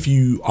 But if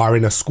you are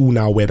in a school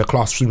now where the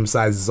classroom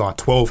sizes are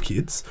 12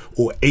 kids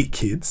or 8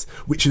 kids,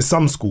 which is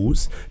some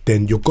schools,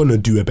 then you're gonna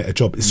do a better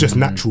job. It's just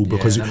natural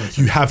because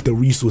you have the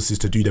resources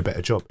to do the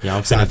better job. Yeah,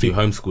 I'm saying do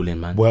homeschooling,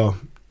 man. Well,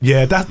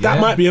 yeah, that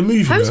might be a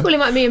move. Homeschooling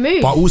might be a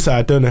move. But also,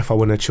 I don't know if I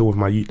want to chill with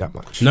my youth that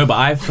much. No, but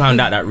I found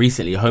out that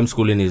recently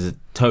homeschooling is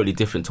totally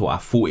different to what I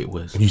thought it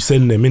was. You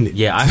send them in it.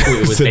 Yeah, I thought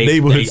it was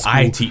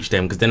I teach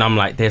them, because then I'm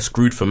like, they're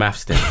screwed for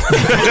maths then.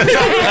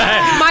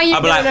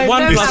 I'll be like,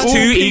 1 +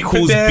 2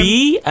 equals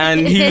B,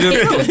 and he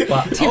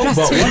but 1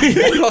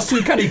 +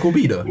 2 can equal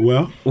B though.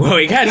 Well,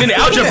 it can, isn't it?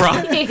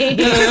 Algebra.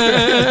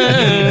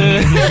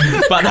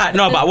 But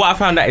what I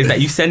found out is that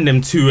you send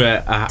them to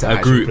a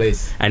group,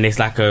 and it's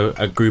like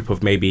a group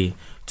of maybe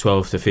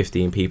 12 to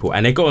 15 people,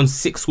 and they go on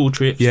 6 school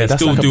trips. Yeah, they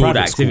still like do all the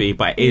activity, school.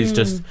 but it is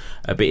just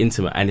a bit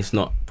intimate, and it's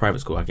not private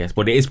school, I guess.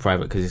 But it is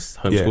private because it's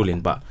homeschooling.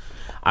 Yeah. But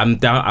I'm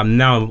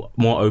now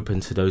more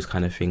open to those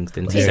kind of things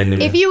than to send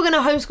them. If you were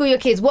going to homeschool your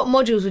kids, what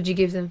modules would you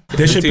give them?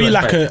 There should be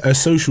like a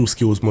social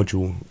skills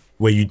module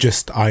where you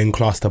just are in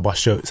class to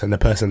bust jokes, and the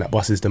person that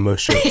busts the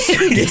most jokes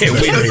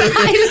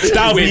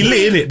that would be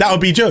lit, innit? That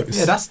would be jokes.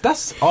 Yeah,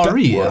 that's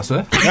RE. I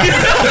swear.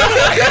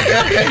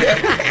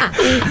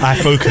 I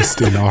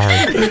focused in RE.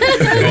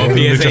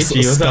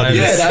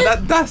 Yeah,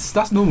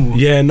 that's normal.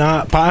 Yeah,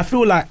 but I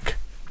feel like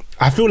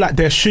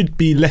there should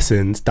be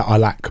lessons that are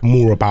like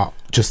more about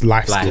just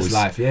life skills.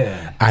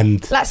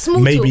 And like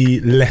maybe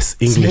less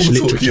English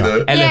literature. You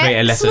know?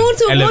 Elevator lessons.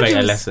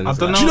 I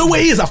don't know. Do you know what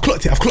it is? I've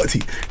clocked it.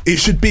 It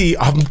should be,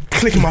 I'm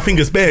clicking my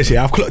fingers bare here,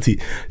 I've clocked it.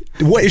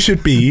 What it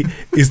should be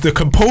is the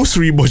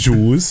compulsory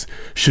modules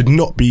should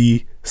not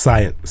be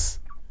science.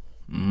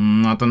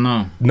 I don't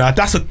know. Nah,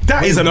 that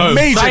is a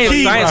major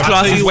key. Science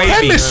class is wavy.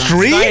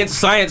 Chemistry?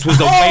 Science was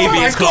the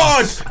waviest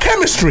class. God,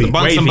 chemistry. The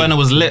Bunsen burner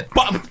was lit.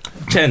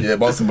 Yeah,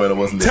 Bunsen burner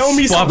was lit. Tell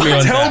me something.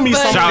 Wait,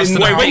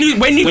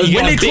 when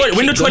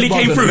the trolley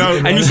came through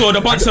and you saw the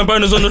Bunsen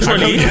burners on the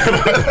trolley,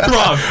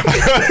 bruv.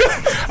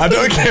 I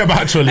don't care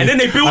about trolley. And then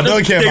they built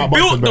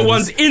the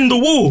ones in the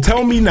wall.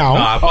 Tell me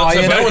now.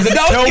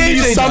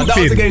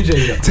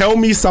 Tell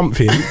me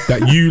something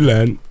that you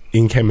learned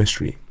in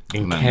chemistry.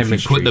 If you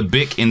put the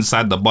Bic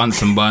inside the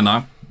Bunsen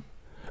burner,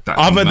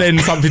 other than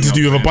something to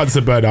do with a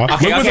Bunsen burner,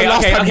 when was the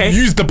last time you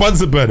used the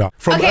Bunsen burner?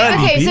 So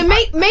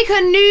make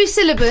a new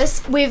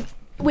syllabus with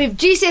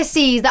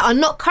GCSEs that are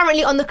not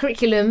currently on the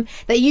curriculum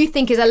that you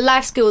think is a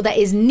life skill that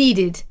is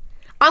needed.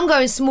 I'm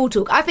going small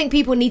talk. I think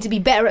people need to be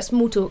better at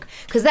small talk,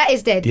 because that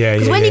is dead.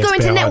 Because when you go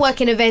into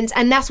networking events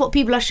and that's what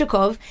people are shook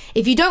of,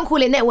 if you don't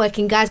call it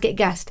networking, guys get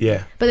gassed.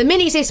 Yeah. But the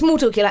minute you say small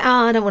talk, you're like,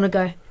 I don't want to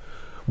go.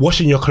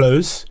 Washing your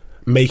clothes,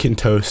 making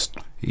toast.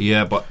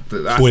 Yeah, but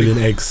boiling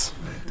eggs.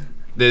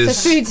 When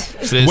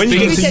you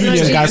get to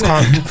uni and guys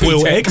can't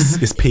boil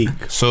eggs, it's peak.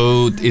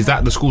 So is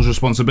that the school's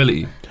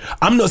responsibility?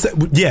 I'm not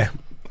saying, yeah.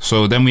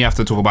 So then we have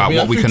to talk about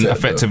what we can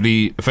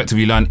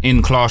effectively learn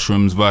in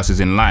classrooms versus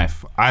in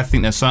life. I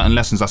think there's certain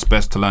lessons that's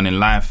best to learn in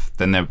life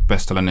than they're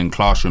best to learn in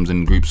classrooms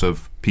in groups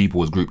of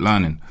people as group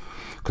learning.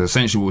 Because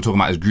essentially what we're talking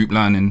about is group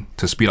learning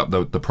to speed up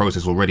the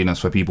process or readiness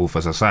for people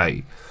for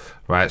society,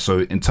 right?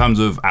 So in terms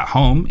of at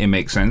home, it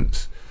makes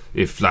sense.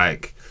 If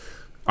like,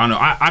 I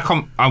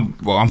don't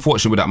know, I'm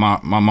fortunate with that my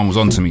mum was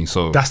onto me,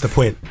 so that's the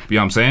point. You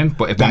know what I'm saying?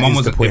 But if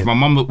my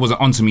mum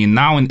wasn't onto me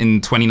now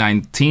in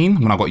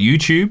 2019 when I got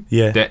YouTube,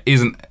 there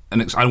isn't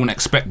I wouldn't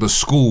expect the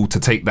school to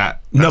take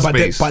that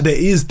space. But there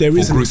is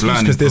an group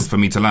learning for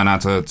me to learn how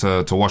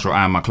to wash or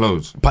iron my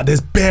clothes. But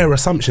there's bare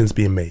assumptions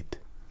being made.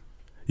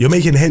 You're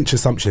making hench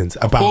assumptions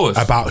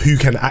about who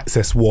can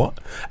access what,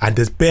 and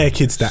there's bare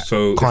kids that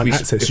can't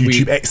access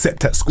YouTube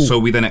except at school. So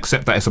we then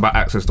accept that it's about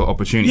access to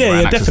opportunity,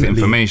 and access to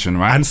information,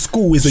 right? And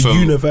school is a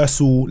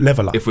universal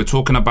leveler. If we're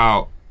talking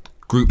about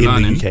group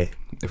learning, if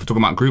we're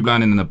talking about group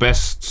learning and the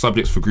best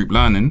subjects for group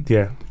learning,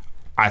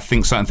 I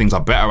think certain things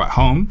are better at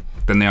home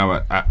than they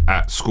are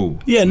at school.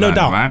 Yeah, no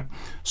doubt. Right?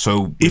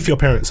 So if your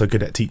parents are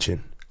good at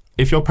teaching.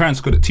 If your parents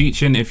are good at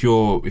teaching, if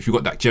you've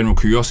got that general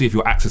curiosity, if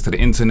you have access to the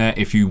internet,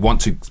 if you want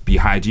to be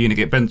hygienic,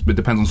 it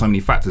depends on so many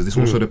factors. This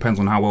also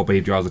depends on how well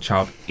behaved you are as a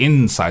child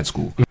inside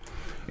school.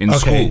 In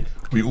school.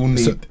 We all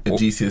need a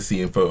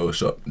GCSE in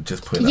Photoshop.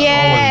 Just put that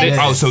and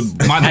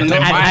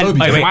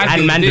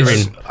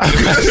Mandarin.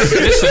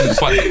 Listen,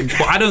 but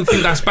I don't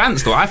think that's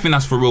bants though. I think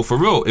that's for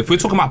real. If we're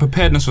talking about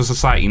preparedness for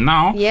society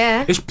now,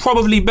 it's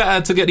probably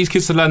better to get these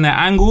kids to learn their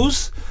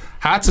angles,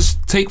 how to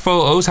take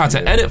photos, how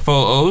to edit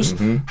photos,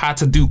 how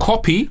to do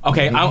copy.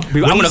 Okay, I'm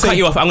going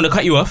to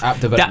cut you off.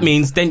 That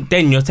means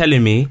then you're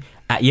telling me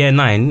at year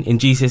 9 in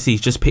GCSEs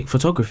just pick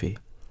photography?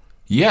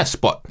 Yes,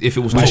 but if it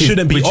was It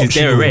shouldn't be which is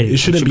there optional. already. It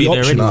shouldn't be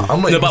optional.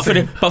 But for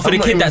the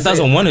kid that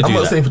doesn't want to do I'm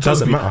not that, saying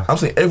doesn't photography. matter. I'm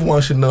saying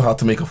everyone should know how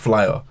to make a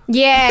flyer.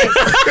 Yes.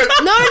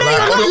 No, you're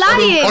not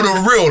lying. On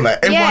a real, like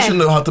everyone should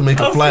know how to make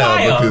a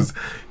flyer because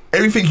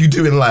everything you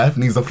do in life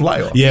needs a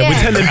flyer. Yeah,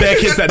 we're telling bare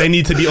kids that they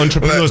need to be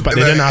entrepreneurs, but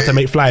they don't know how to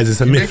make flyers. It's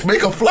a myth.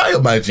 Make a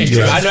flyer, my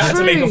G. I know how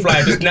to make a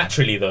flyer just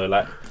naturally though,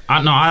 like. I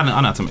know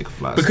how to make a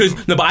flyer.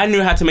 But I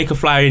knew how to make a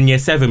flyer in year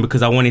 7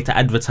 because I wanted to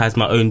advertise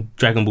my own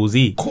Dragon Ball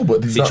Z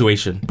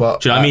situation. Do you know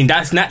what I mean?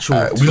 That's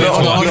natural.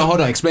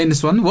 Hold on. Explain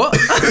this one. What?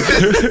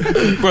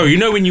 Bro, you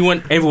know when you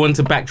want everyone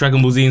to back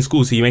Dragon Ball Z in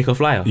school, so you make a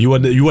flyer. You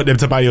want them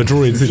to buy your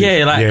drawings.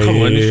 Yeah,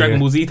 come on, it's Dragon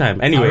Ball Z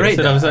time. Anyway,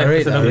 Photoshop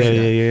is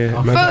definitely.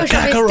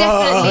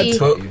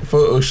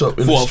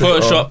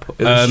 Photoshop,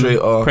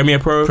 Illustrator, Premiere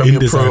Pro,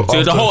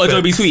 so the whole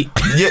Adobe suite.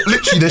 Yeah,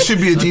 literally, there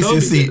should be a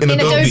GCSE in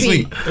Adobe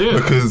suite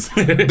because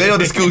they are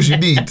the skills you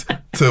need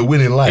to win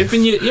in life.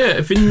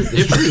 If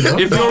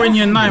you're in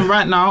year 9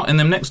 right now, in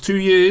the next 2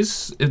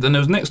 years,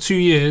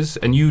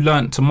 and you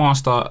learnt to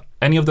master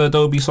any of the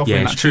Adobe software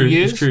in that 2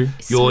 years,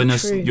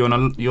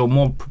 you're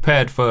more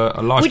prepared for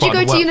a large Would part you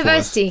of the go to workforce.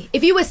 university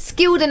if you were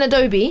skilled in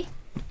Adobe?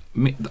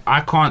 I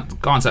can't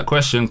answer that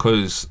question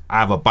because I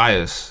have a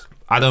bias.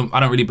 I don't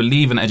really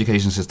believe in an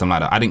education system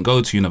like that. I didn't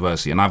go to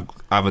university, and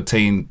I've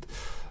attained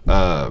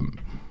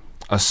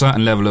a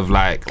certain level of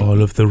like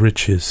all of the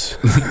riches.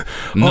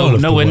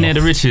 Nowhere near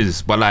the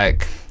riches, but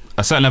like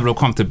a certain level of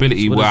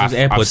comfortability where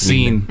I've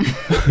seen, you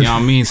know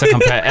what I mean,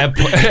 second pair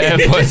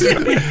AirPods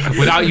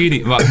without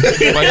uni. But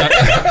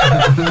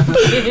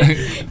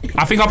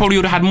I think I probably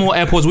would have had more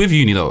AirPods with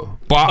uni though.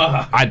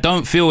 But I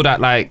don't feel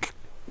that like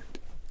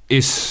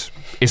it's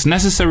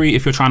necessary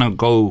if you're trying to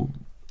go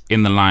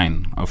in the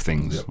line of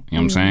things. You know what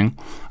I'm saying?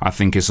 I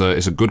think it's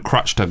a good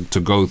crutch to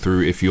go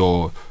through if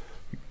you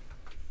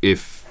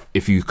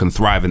can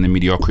thrive in the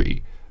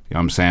mediocrity. You know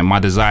what I'm saying? My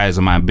desires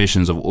and my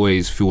ambitions have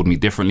always fueled me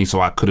differently,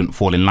 so I couldn't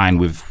fall in line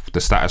with the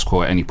status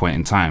quo at any point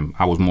in time.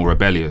 I was more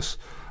rebellious.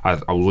 I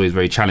was always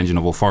very challenging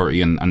of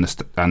authority and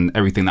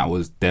everything that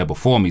was there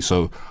before me,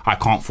 so I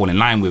can't fall in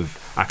line with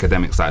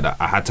academics like that.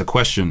 I had to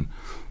question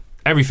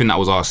everything that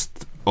was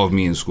asked of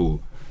me in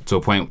school to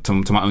a point,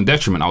 to my own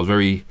detriment. I was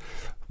very...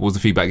 What was the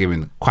feedback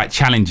given? Quite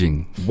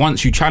challenging.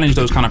 Once you challenge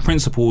those kind of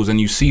principles and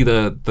you see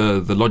the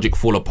logic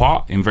fall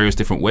apart in various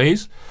different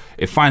ways,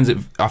 I find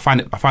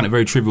it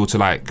very trivial to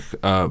like.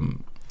 I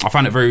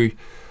find it very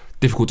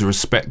difficult to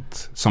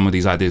respect some of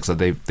these ideas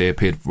because they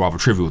appeared rather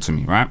trivial to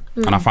me, right?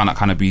 And I found that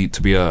kind of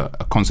to be a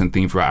constant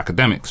theme throughout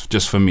academics,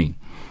 just for me.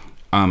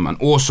 And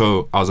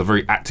also, I was a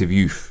very active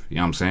youth. You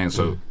know what I'm saying?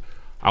 So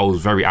I was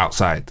very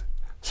outside.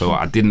 So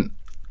I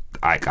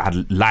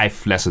had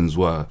life lessons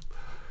were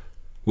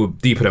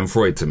deeper than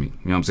Freud to me. You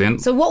know what I'm saying?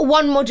 So what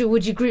one module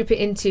would you group it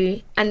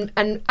into and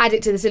add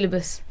it to the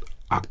syllabus?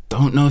 I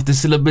don't know if the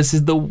syllabus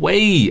is the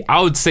way.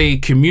 I would say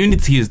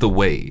community is the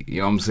way.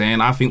 You know what I'm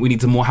saying? I think we need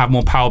to have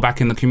more power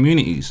back in the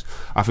communities.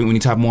 I think we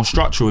need to have more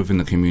structure within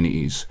the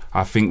communities.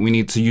 I think we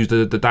need to use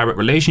the direct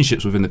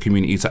relationships within the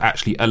community to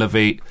actually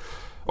elevate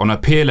on a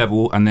peer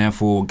level and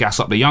therefore gas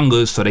up the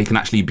youngers so they can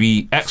actually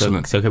be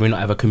excellent. So can we not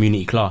have a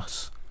community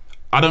class?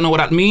 I don't know what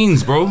that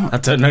means, bro. I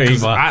don't know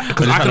either.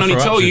 Because I can only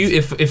tell you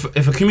if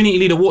a community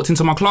leader walked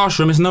into my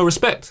classroom, it's no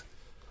respect.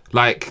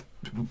 Like,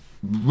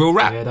 real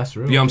rap. Yeah, that's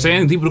real. You know what I'm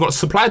saying? People got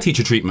supply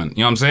teacher treatment.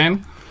 You know what I'm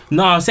saying?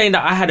 No, I was saying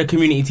that I had a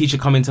community teacher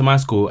come into my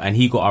school and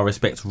he got our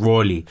respect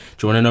rawly.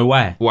 Do you want to know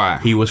why? Why?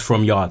 He was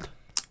from Yard.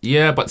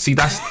 Yeah, but see,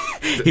 that's...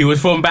 He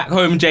was from back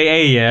home, JA,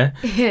 yeah?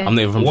 I'm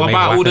not even from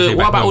Jamaica.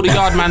 What about all the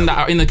yard men that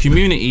are in the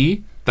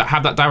community that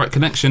have that direct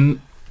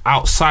connection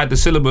outside the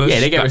syllabus?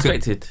 Yeah, they get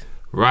respected.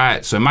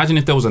 Right, so imagine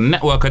if there was a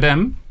network of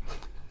them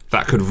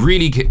that could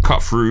really get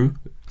cut through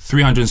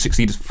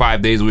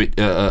 365 days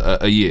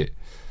a year.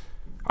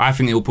 I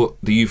think it will put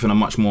the youth in a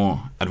much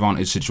more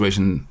advantageous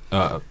situation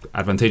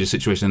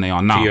than they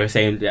are now. So you're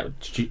saying that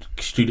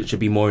students should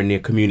be more in their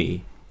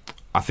community?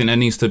 I think there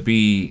needs to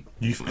be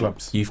youth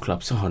clubs.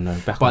 Oh no,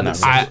 on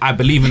that. I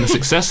believe in the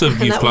success of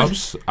youth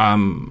clubs.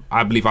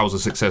 I believe I was a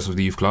success of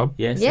the youth club.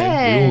 Yes,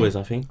 we always.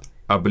 I think.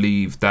 I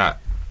believe that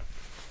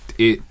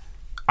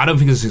I don't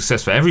think it's a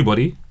success for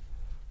everybody.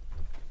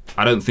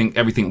 I don't think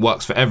everything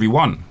works for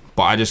everyone.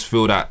 But I just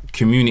feel that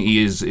community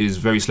is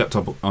very slept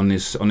up on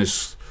this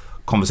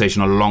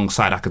conversation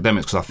alongside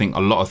academics, because I think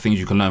a lot of things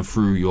you can learn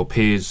through your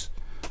peers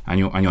and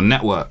your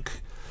network.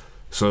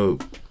 So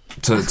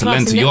to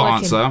lend to your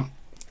answer,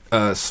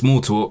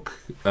 small talk.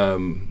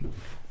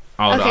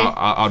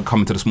 I'd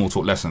come to the small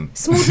talk lesson.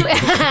 Small talk.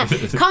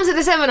 Come to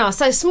the seminar.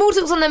 So small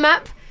talk's on the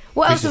map.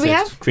 What else do we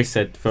have? Chris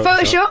said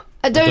Photoshop,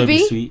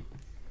 Adobe Suite.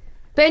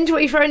 Benj, what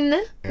are you throwing in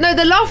there? No,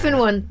 the laughing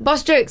one.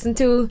 Bust jokes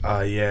until...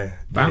 Yeah.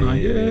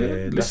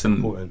 Yeah. That's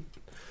important.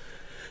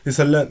 It's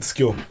a learnt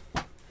skill.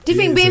 Do you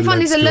think being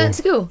funny is a learnt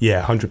skill?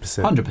 Yeah,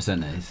 100%.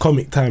 100% it is.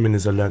 Comic timing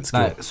is a learnt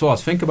skill. Like,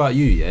 Swarzy, think about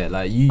you, yeah?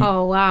 Like, you...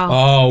 Oh, wow.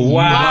 Oh, wow. You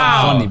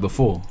weren't funny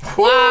before.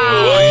 Wow.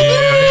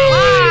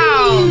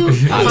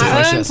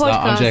 My own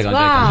podcast.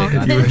 Wow.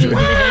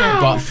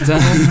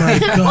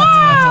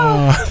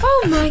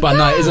 Oh my god. But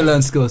no, it is a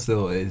learned skill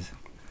still. It is.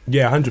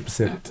 Yeah,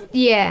 100%.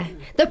 Yeah.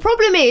 The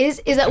problem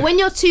is that when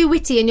you're too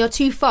witty and you're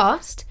too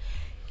fast,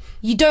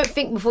 you don't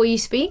think before you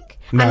speak.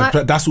 No,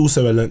 but that's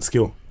also a learnt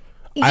skill.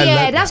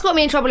 Yeah, that's got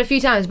me in trouble a few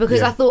times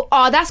because I thought,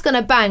 that's going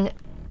to bang.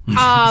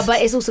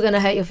 But it's also going to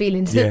hurt your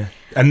feelings. Yeah.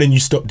 And then you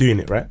stop doing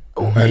it, right?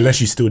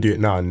 Unless you still do it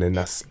now, and then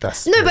that's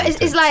no, but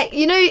it's like,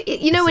 you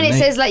know when it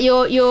says like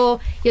your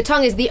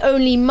tongue is the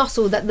only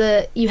muscle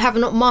that you have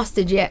not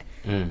mastered yet.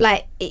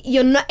 Like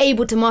you're not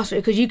able to master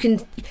it because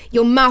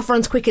your mouth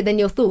runs quicker than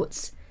your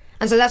thoughts.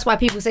 And so that's why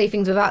people say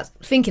things without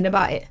thinking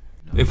about it.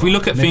 If we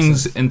look at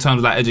things in terms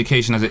of like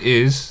education as it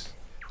is,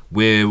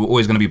 we're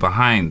always going to be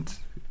behind.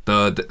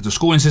 The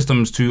schooling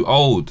system's too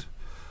old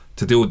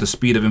to deal with the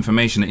speed of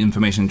information and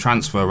information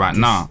transfer right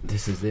now.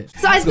 This is it.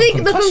 So I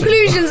think the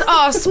conclusions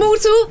are small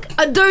talk,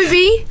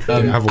 Adobe.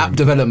 App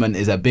development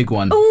is a big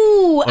one.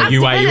 Ooh, app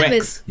UI,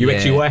 development.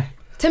 UX, UI.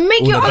 To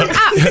make your own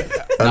app.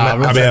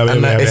 And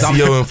that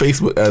SEO and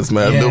Facebook ads,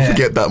 man. Don't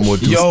forget that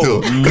module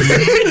still.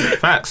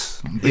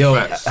 Facts.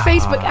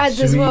 Facebook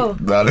ads as well.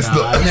 Nah, let's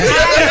not.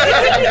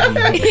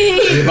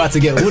 You're about to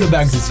get all the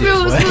bags of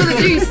Spill the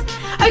juice.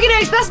 Okay,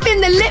 next, that's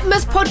been the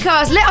Litmus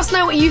podcast. Let us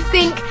know what you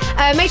think.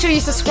 Make sure you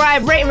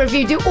subscribe, rate and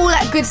review, do all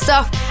that good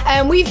stuff.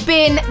 We've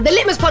been the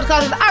Litmus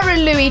podcast with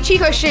Aaron Louis,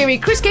 Chico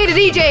Shiri, Chris K the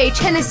DJ,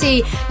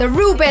 Hennessy, the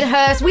real Ben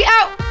Hurst. We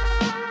out.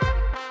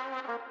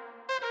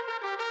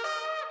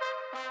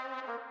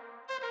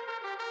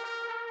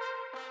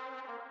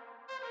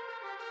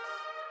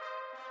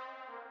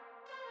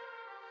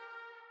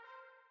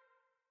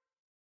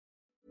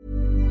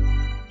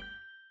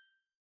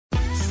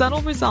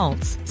 Subtle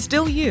results,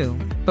 still you,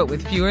 but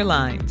with fewer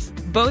lines.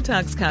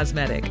 Botox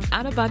Cosmetic,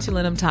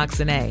 onabotulinum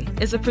toxin A,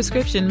 is a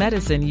prescription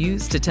medicine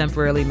used to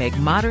temporarily make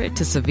moderate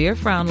to severe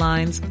frown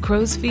lines,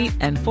 crow's feet,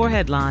 and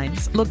forehead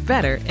lines look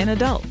better in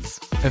adults.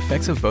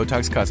 Effects of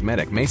Botox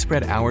Cosmetic may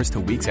spread hours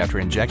to weeks after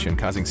injection,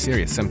 causing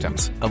serious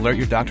symptoms. Alert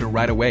your doctor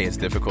right away as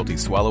difficulty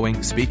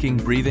swallowing, speaking,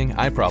 breathing,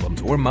 eye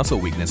problems, or muscle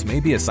weakness may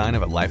be a sign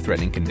of a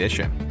life-threatening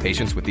condition.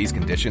 Patients with these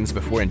conditions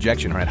before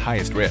injection are at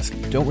highest risk.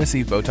 Don't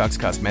receive Botox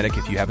Cosmetic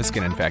if you have a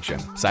skin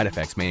infection. Side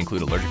effects may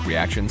include allergic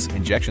reactions,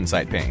 injection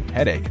site pain,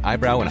 headache,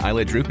 eyebrow and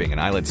eyelid drooping,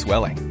 and eyelid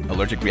swelling.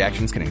 Allergic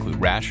reactions can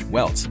include rash,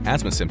 welts,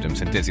 asthma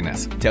symptoms, and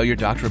dizziness. Tell your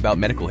doctor about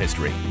medical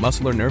history,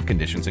 muscle or nerve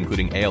conditions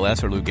including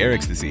ALS or Lou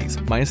Gehrig's disease,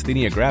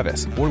 myasthenia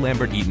gravis, or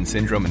Lambert-Eaton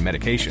syndrome, and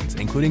medications,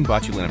 including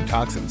botulinum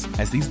toxins,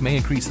 as these may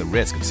increase the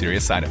risk of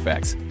serious side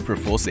effects. For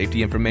full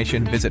safety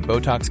information, visit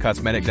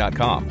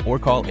BotoxCosmetic.com or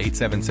call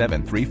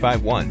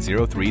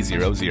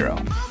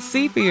 877-351-0300.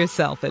 See for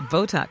yourself at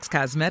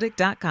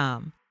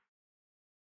BotoxCosmetic.com.